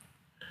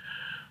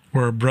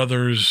 where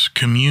brothers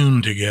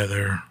commune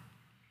together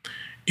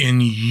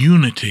in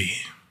unity,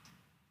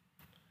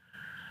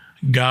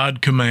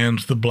 God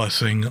commands the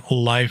blessing,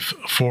 life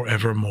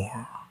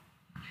forevermore.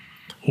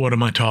 What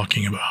am I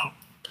talking about?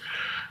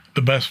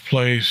 The best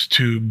place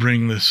to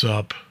bring this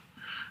up,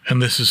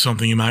 and this is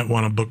something you might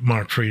want to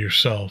bookmark for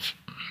yourself,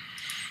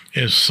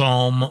 is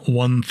Psalm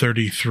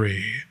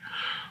 133.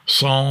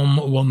 Psalm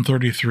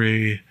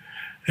 133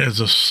 is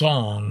a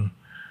song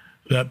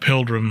that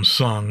pilgrims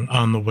sung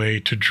on the way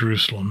to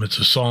Jerusalem. It's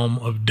a psalm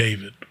of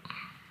David.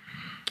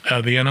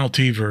 The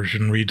NLT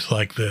version reads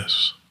like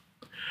this: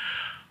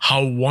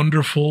 how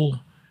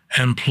wonderful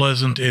and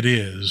pleasant it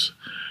is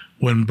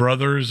when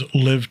brothers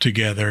live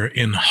together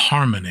in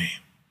harmony.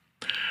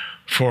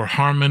 For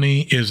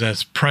harmony is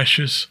as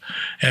precious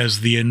as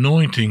the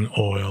anointing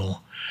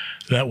oil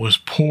that was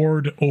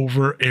poured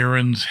over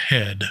Aaron's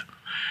head,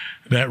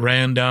 that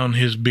ran down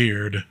his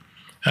beard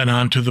and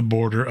onto the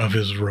border of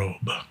his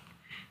robe.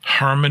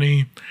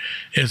 Harmony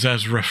is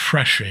as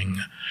refreshing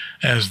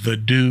as the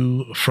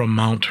dew from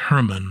Mount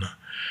Hermon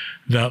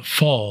that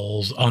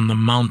falls on the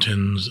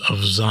mountains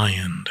of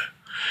Zion.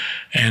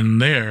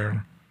 And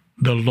there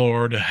the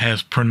Lord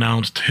has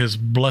pronounced his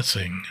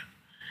blessing,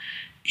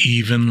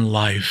 even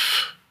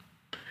life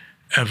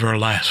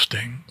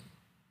everlasting.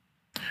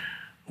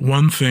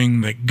 One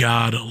thing that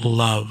God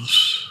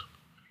loves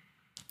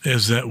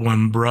is that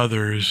when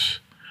brothers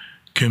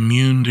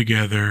commune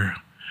together,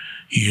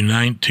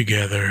 unite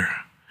together,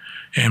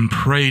 and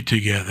pray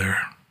together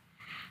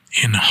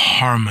in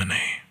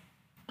harmony.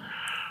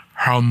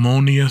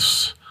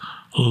 Harmonious,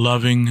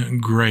 loving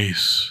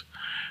grace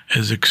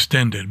is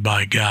extended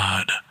by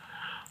God,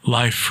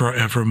 life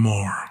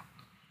forevermore,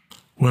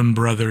 when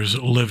brothers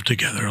live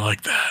together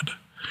like that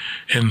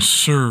and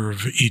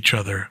serve each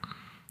other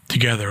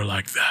together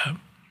like that.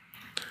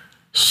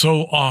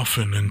 So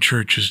often in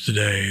churches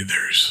today,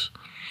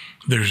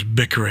 there's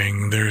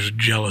bickering, there's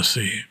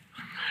jealousy,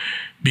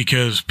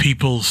 because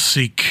people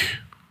seek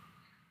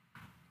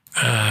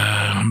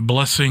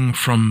blessing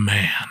from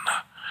man,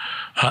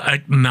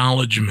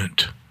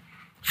 acknowledgement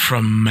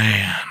from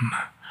man.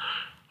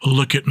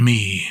 Look at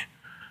me,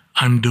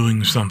 I'm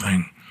doing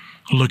something.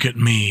 Look at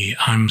me,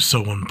 I'm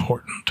so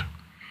important.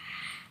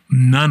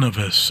 None of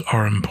us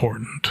are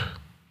important.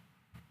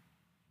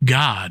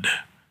 God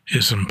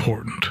is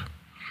important.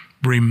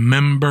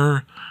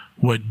 Remember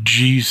what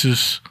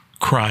Jesus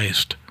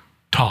Christ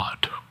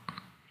taught.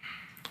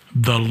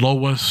 The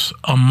lowest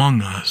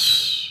among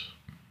us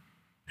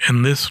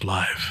in this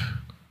life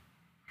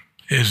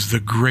is the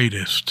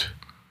greatest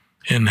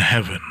in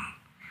heaven.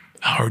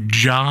 Our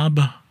job,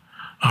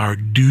 our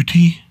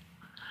duty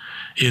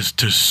is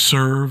to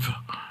serve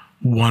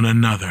one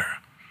another,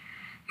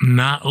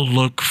 not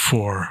look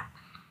for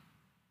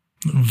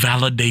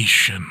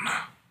validation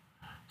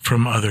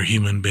from other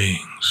human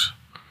beings.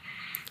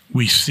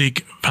 We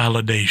seek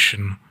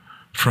validation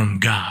from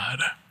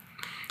God.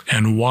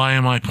 And why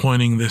am I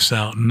pointing this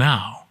out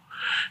now?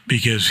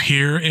 Because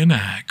here in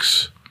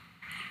Acts,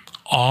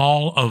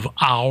 all of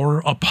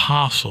our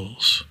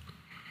apostles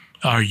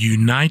are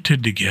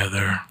united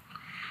together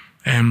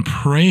and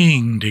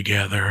praying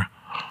together.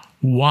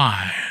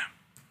 Why?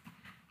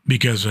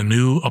 Because a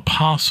new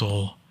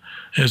apostle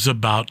is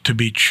about to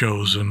be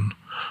chosen.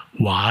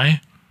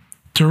 Why?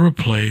 To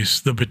replace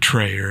the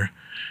betrayer,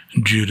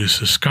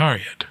 Judas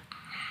Iscariot.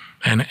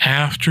 And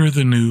after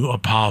the new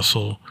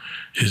apostle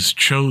is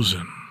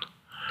chosen,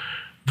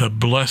 the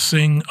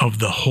blessing of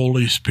the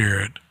Holy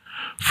Spirit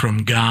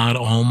from God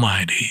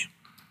Almighty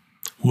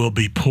will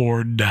be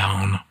poured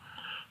down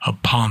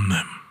upon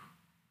them.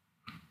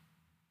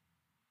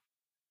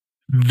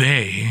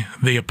 They,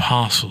 the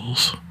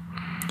apostles,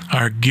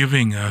 are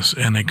giving us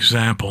an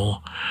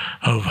example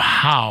of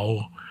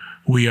how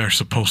we are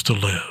supposed to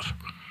live,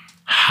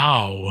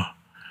 how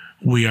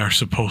we are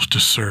supposed to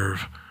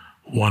serve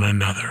one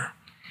another.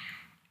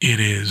 It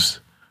is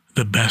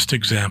the best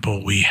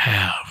example we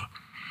have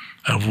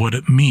of what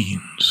it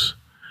means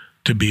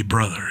to be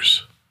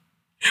brothers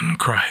in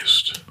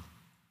Christ.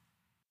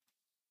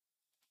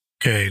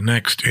 Okay,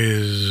 next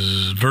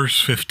is verse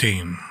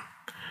 15.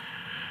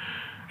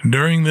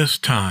 During this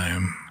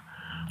time,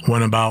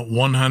 when about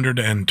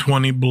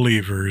 120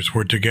 believers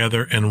were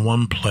together in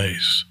one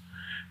place,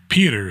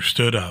 Peter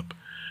stood up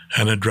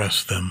and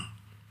addressed them.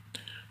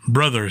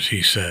 Brothers,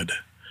 he said,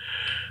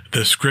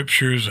 the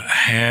scriptures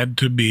had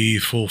to be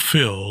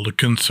fulfilled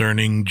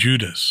concerning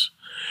Judas,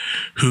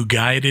 who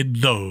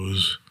guided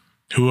those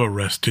who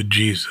arrested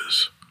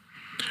Jesus.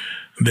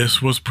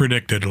 This was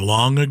predicted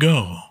long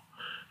ago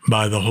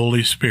by the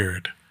Holy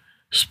Spirit,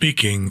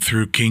 speaking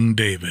through King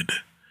David.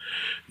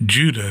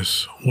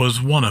 Judas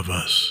was one of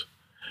us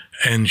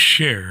and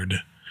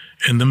shared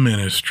in the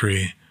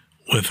ministry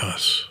with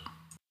us.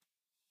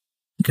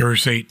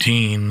 Verse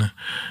 18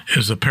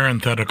 is a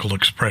parenthetical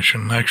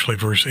expression. Actually,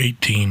 verse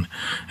 18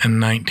 and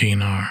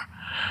 19 are.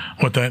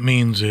 What that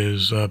means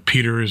is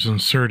Peter is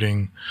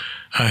inserting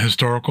a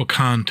historical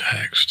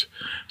context.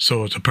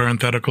 So it's a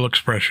parenthetical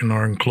expression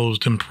or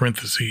enclosed in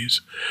parentheses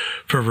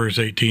for verse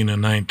 18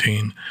 and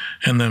 19.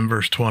 And then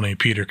verse 20,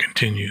 Peter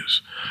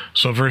continues.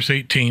 So verse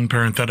 18,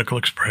 parenthetical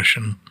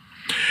expression.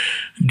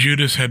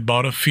 Judas had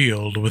bought a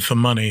field with the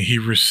money he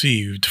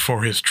received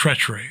for his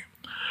treachery.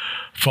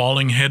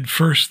 Falling head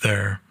first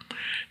there,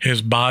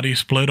 his body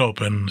split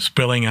open,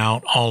 spilling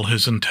out all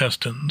his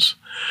intestines.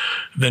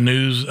 The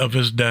news of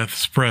his death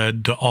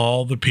spread to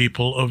all the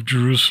people of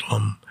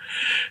Jerusalem,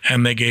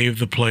 and they gave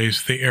the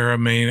place the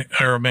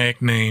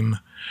Aramaic name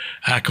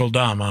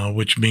Akeldama,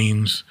 which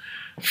means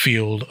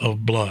field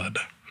of blood.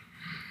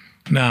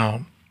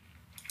 Now,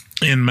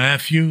 in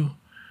Matthew,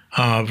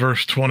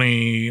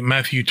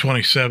 Matthew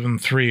 27,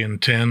 3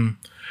 and 10,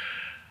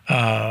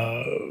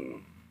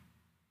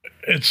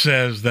 it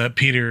says that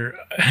Peter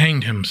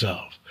hanged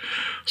himself.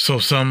 So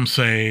some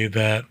say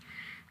that,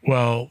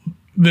 well,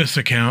 this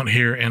account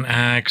here in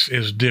Acts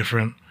is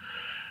different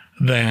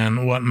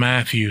than what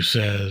Matthew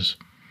says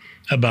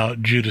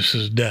about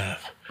Judas's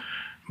death.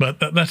 But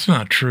that's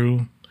not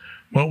true.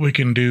 What we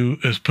can do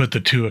is put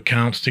the two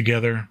accounts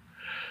together.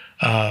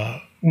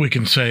 We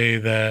can say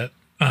that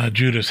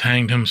Judas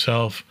hanged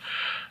himself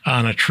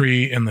on a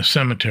tree in the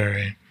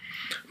cemetery,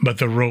 but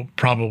the rope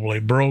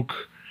probably broke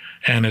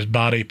and his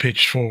body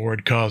pitched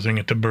forward, causing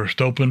it to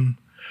burst open.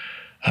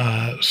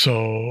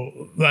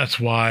 So that's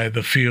why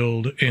the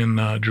field in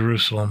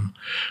Jerusalem,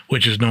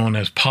 which is known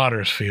as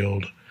Potter's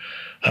Field,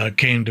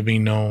 came to be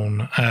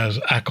known as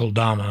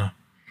Akeldama,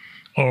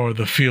 or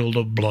the field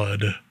of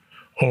blood,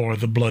 or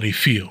the bloody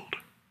field.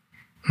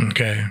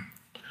 Okay.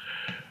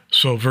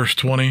 So verse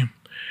 20,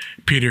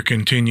 Peter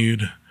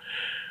continued,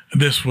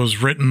 this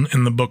was written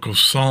in the book of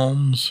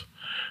Psalms,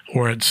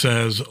 where it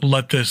says,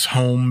 let this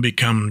home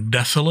become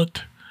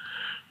desolate,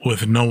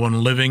 with no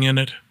one living in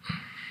it.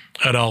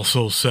 It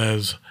also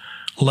says,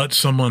 let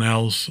someone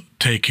else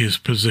take his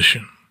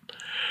position.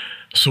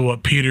 So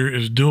what Peter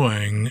is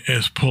doing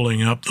is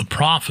pulling up the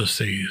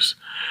prophecies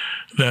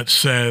that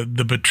said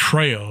the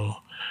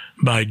betrayal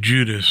by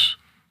Judas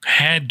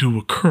had to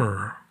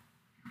occur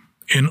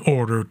in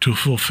order to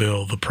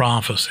fulfill the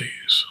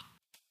prophecies.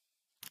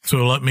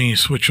 So let me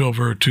switch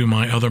over to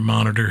my other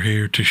monitor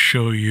here to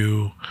show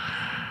you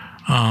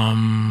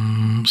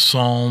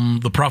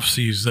the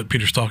prophecies that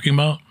Peter's talking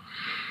about.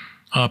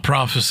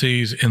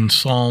 Prophecies in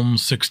Psalm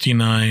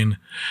 69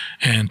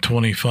 and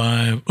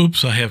 25.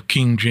 Oops, I have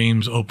King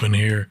James open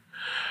here.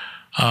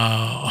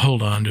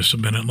 Hold on just a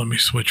minute. Let me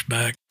switch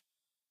back.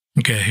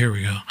 Okay, here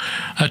we go.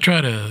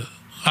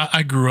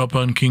 I grew up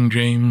on King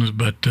James,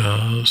 but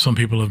some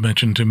people have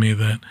mentioned to me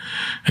that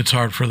it's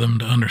hard for them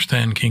to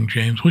understand King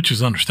James, which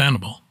is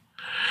understandable.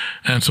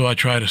 And so I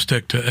try to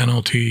stick to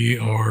NLT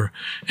or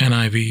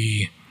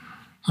NIV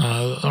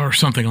or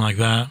something like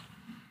that,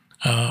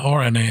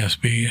 or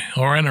NASB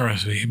or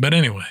NRSV. But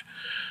anyway,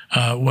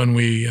 when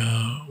we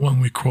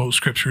quote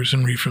scriptures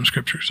and read from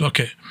scriptures.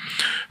 Okay,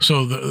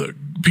 so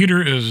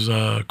Peter is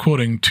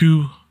quoting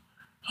two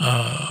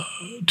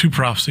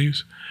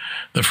prophecies.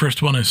 The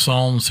first one is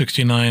Psalm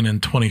 69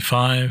 and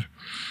 25.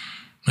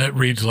 That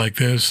reads like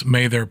this: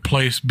 "May their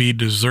place be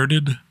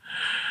deserted.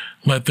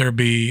 Let there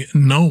be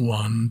no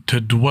one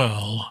to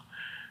dwell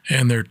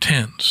in their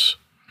tents.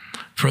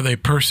 For they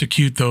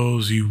persecute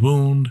those you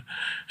wound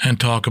and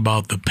talk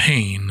about the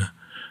pain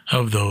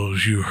of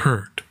those you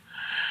hurt."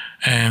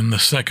 And the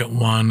second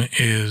one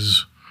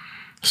is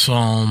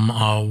Psalm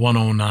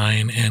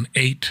 109 and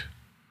 8.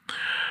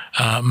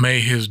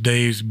 "May his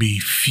days be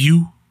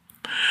few.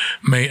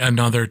 May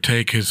another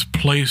take his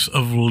place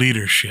of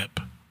leadership.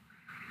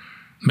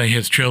 May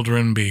his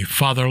children be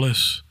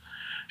fatherless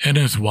and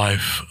his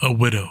wife a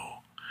widow.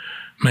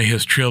 May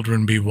his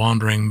children be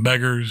wandering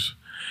beggars.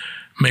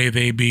 May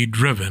they be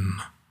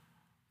driven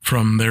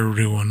from their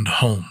ruined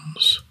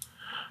homes.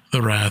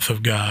 The wrath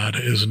of God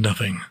is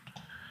nothing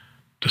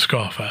to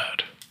scoff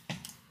at."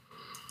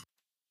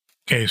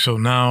 Okay, so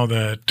now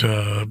that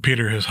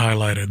Peter has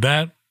highlighted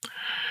that,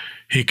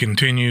 he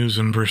continues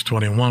in verse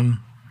 21.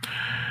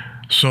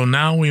 "So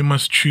now we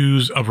must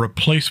choose a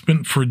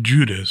replacement for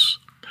Judas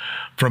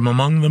from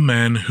among the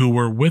men who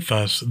were with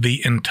us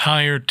the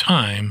entire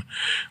time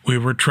we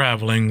were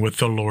traveling with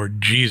the Lord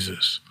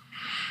Jesus,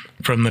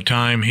 from the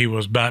time he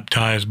was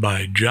baptized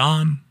by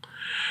John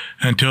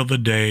until the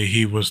day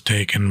he was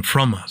taken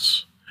from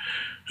us.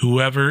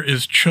 Whoever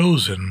is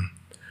chosen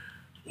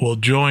will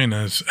join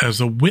us as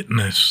a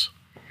witness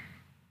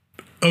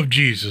of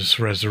Jesus'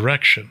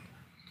 resurrection."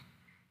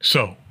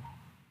 So,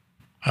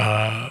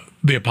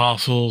 the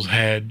apostles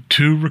had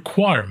two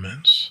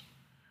requirements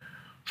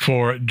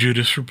for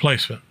Judas'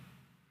 replacement.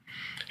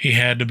 He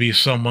had to be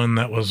someone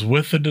that was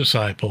with the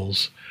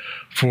disciples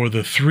for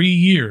the 3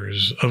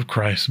 years of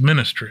Christ's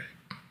ministry.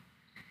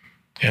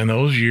 And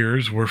those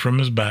years were from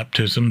his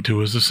baptism to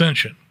his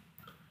ascension.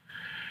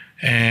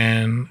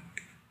 And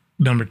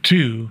number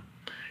two,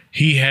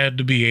 he had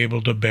to be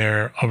able to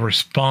bear a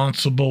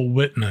responsible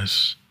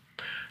witness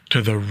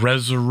to the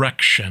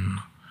resurrection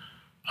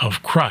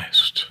of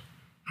Christ.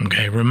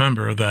 Okay,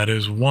 remember, that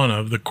is one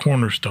of the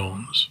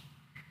cornerstones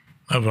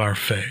of our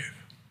faith.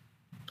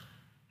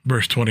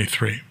 Verse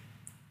 23.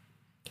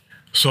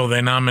 "So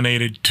they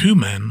nominated 2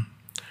 men,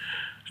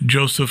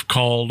 Joseph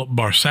called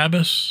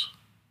Barsabbas,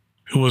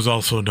 who was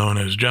also known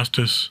as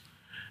Justus,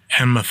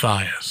 and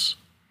Matthias.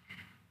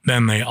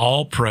 Then they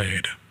all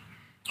prayed,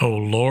 'O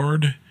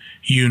Lord,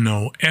 you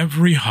know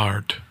every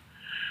heart.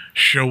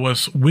 Show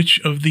us which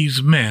of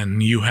these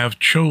men you have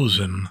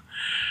chosen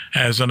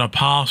as an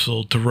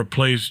apostle to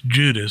replace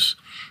Judas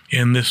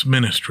in this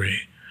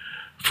ministry,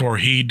 for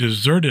he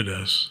deserted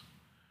us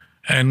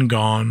and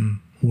gone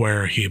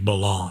where he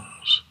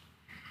belongs.'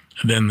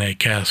 Then they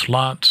cast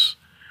lots,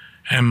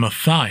 and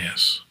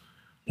Matthias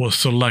was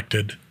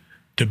selected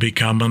to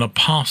become an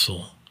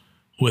apostle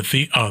with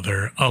the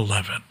other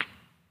 11.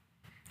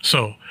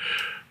 So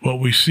what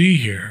we see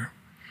here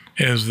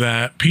is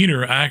that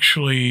Peter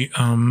actually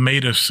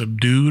made a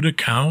subdued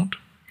account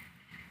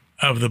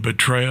of the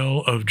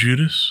betrayal of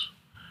Judas,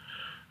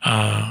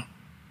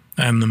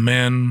 and the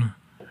men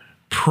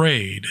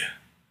prayed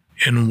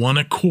in one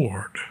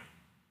accord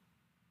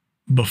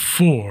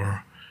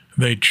before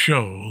they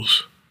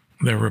chose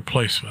their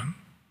replacement.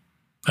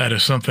 That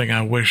is something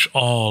I wish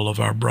all of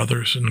our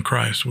brothers in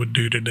Christ would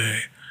do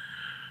today.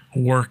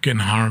 Work in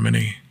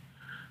harmony,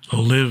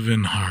 live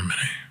in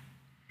harmony.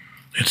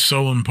 It's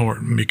so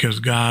important because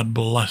God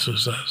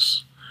blesses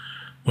us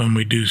when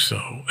we do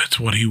so. It's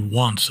what he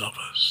wants of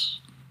us.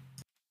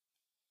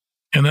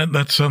 And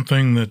that's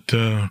something that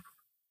the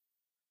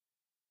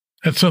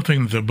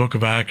book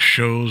of Acts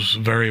shows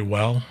very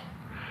well.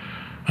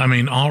 I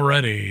mean,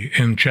 already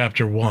in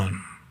chapter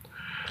 1,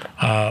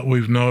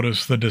 we've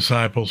noticed the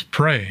disciples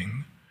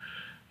praying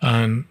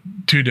on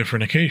 2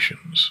 different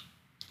occasions.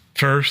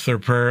 First, their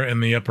prayer in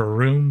the upper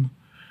room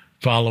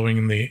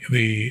following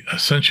the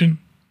ascension,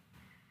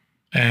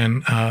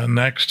 and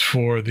next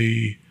for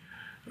the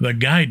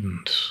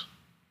guidance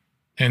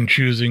in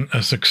choosing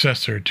a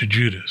successor to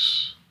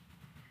Judas.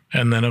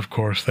 And then, of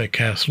course, they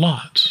cast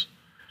lots,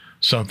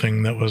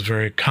 something that was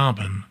very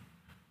common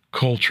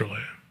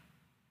culturally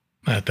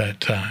at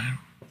that time.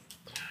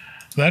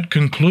 That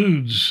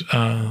concludes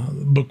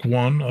book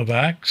 1 of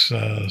Acts.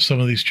 Some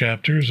of these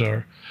chapters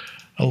are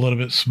a little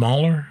bit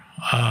smaller,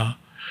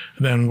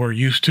 than we're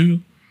used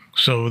to.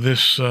 So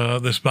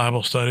this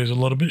Bible study is a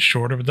little bit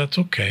shorter, but that's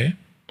okay.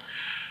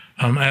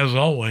 As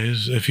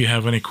always, if you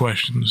have any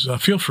questions,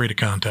 feel free to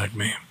contact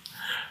me.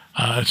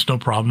 It's no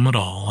problem at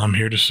all. I'm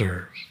here to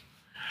serve.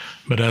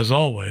 But as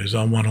always,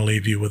 I want to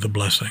leave you with a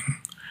blessing.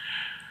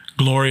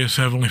 Glorious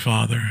Heavenly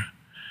Father,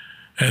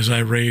 as I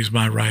raise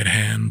my right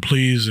hand,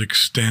 please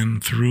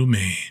extend through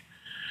me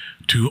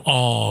to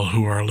all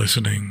who are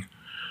listening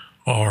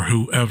or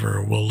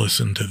whoever will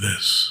listen to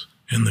this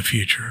in the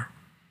future,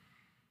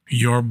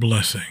 your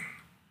blessing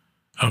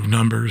of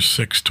Numbers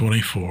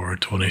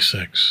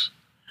 6:24-26.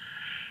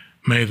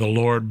 May the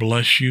Lord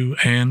bless you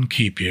and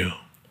keep you.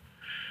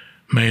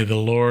 May the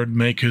Lord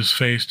make his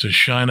face to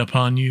shine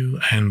upon you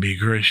and be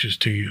gracious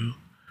to you.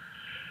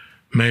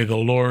 May the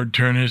Lord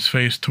turn his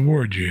face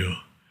toward you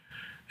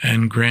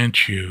and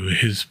grant you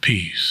his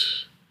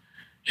peace.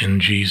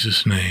 In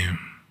Jesus' name.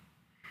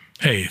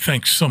 Hey,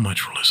 thanks so much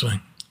for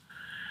listening.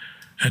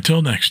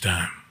 Until next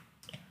time,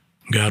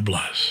 God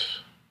bless.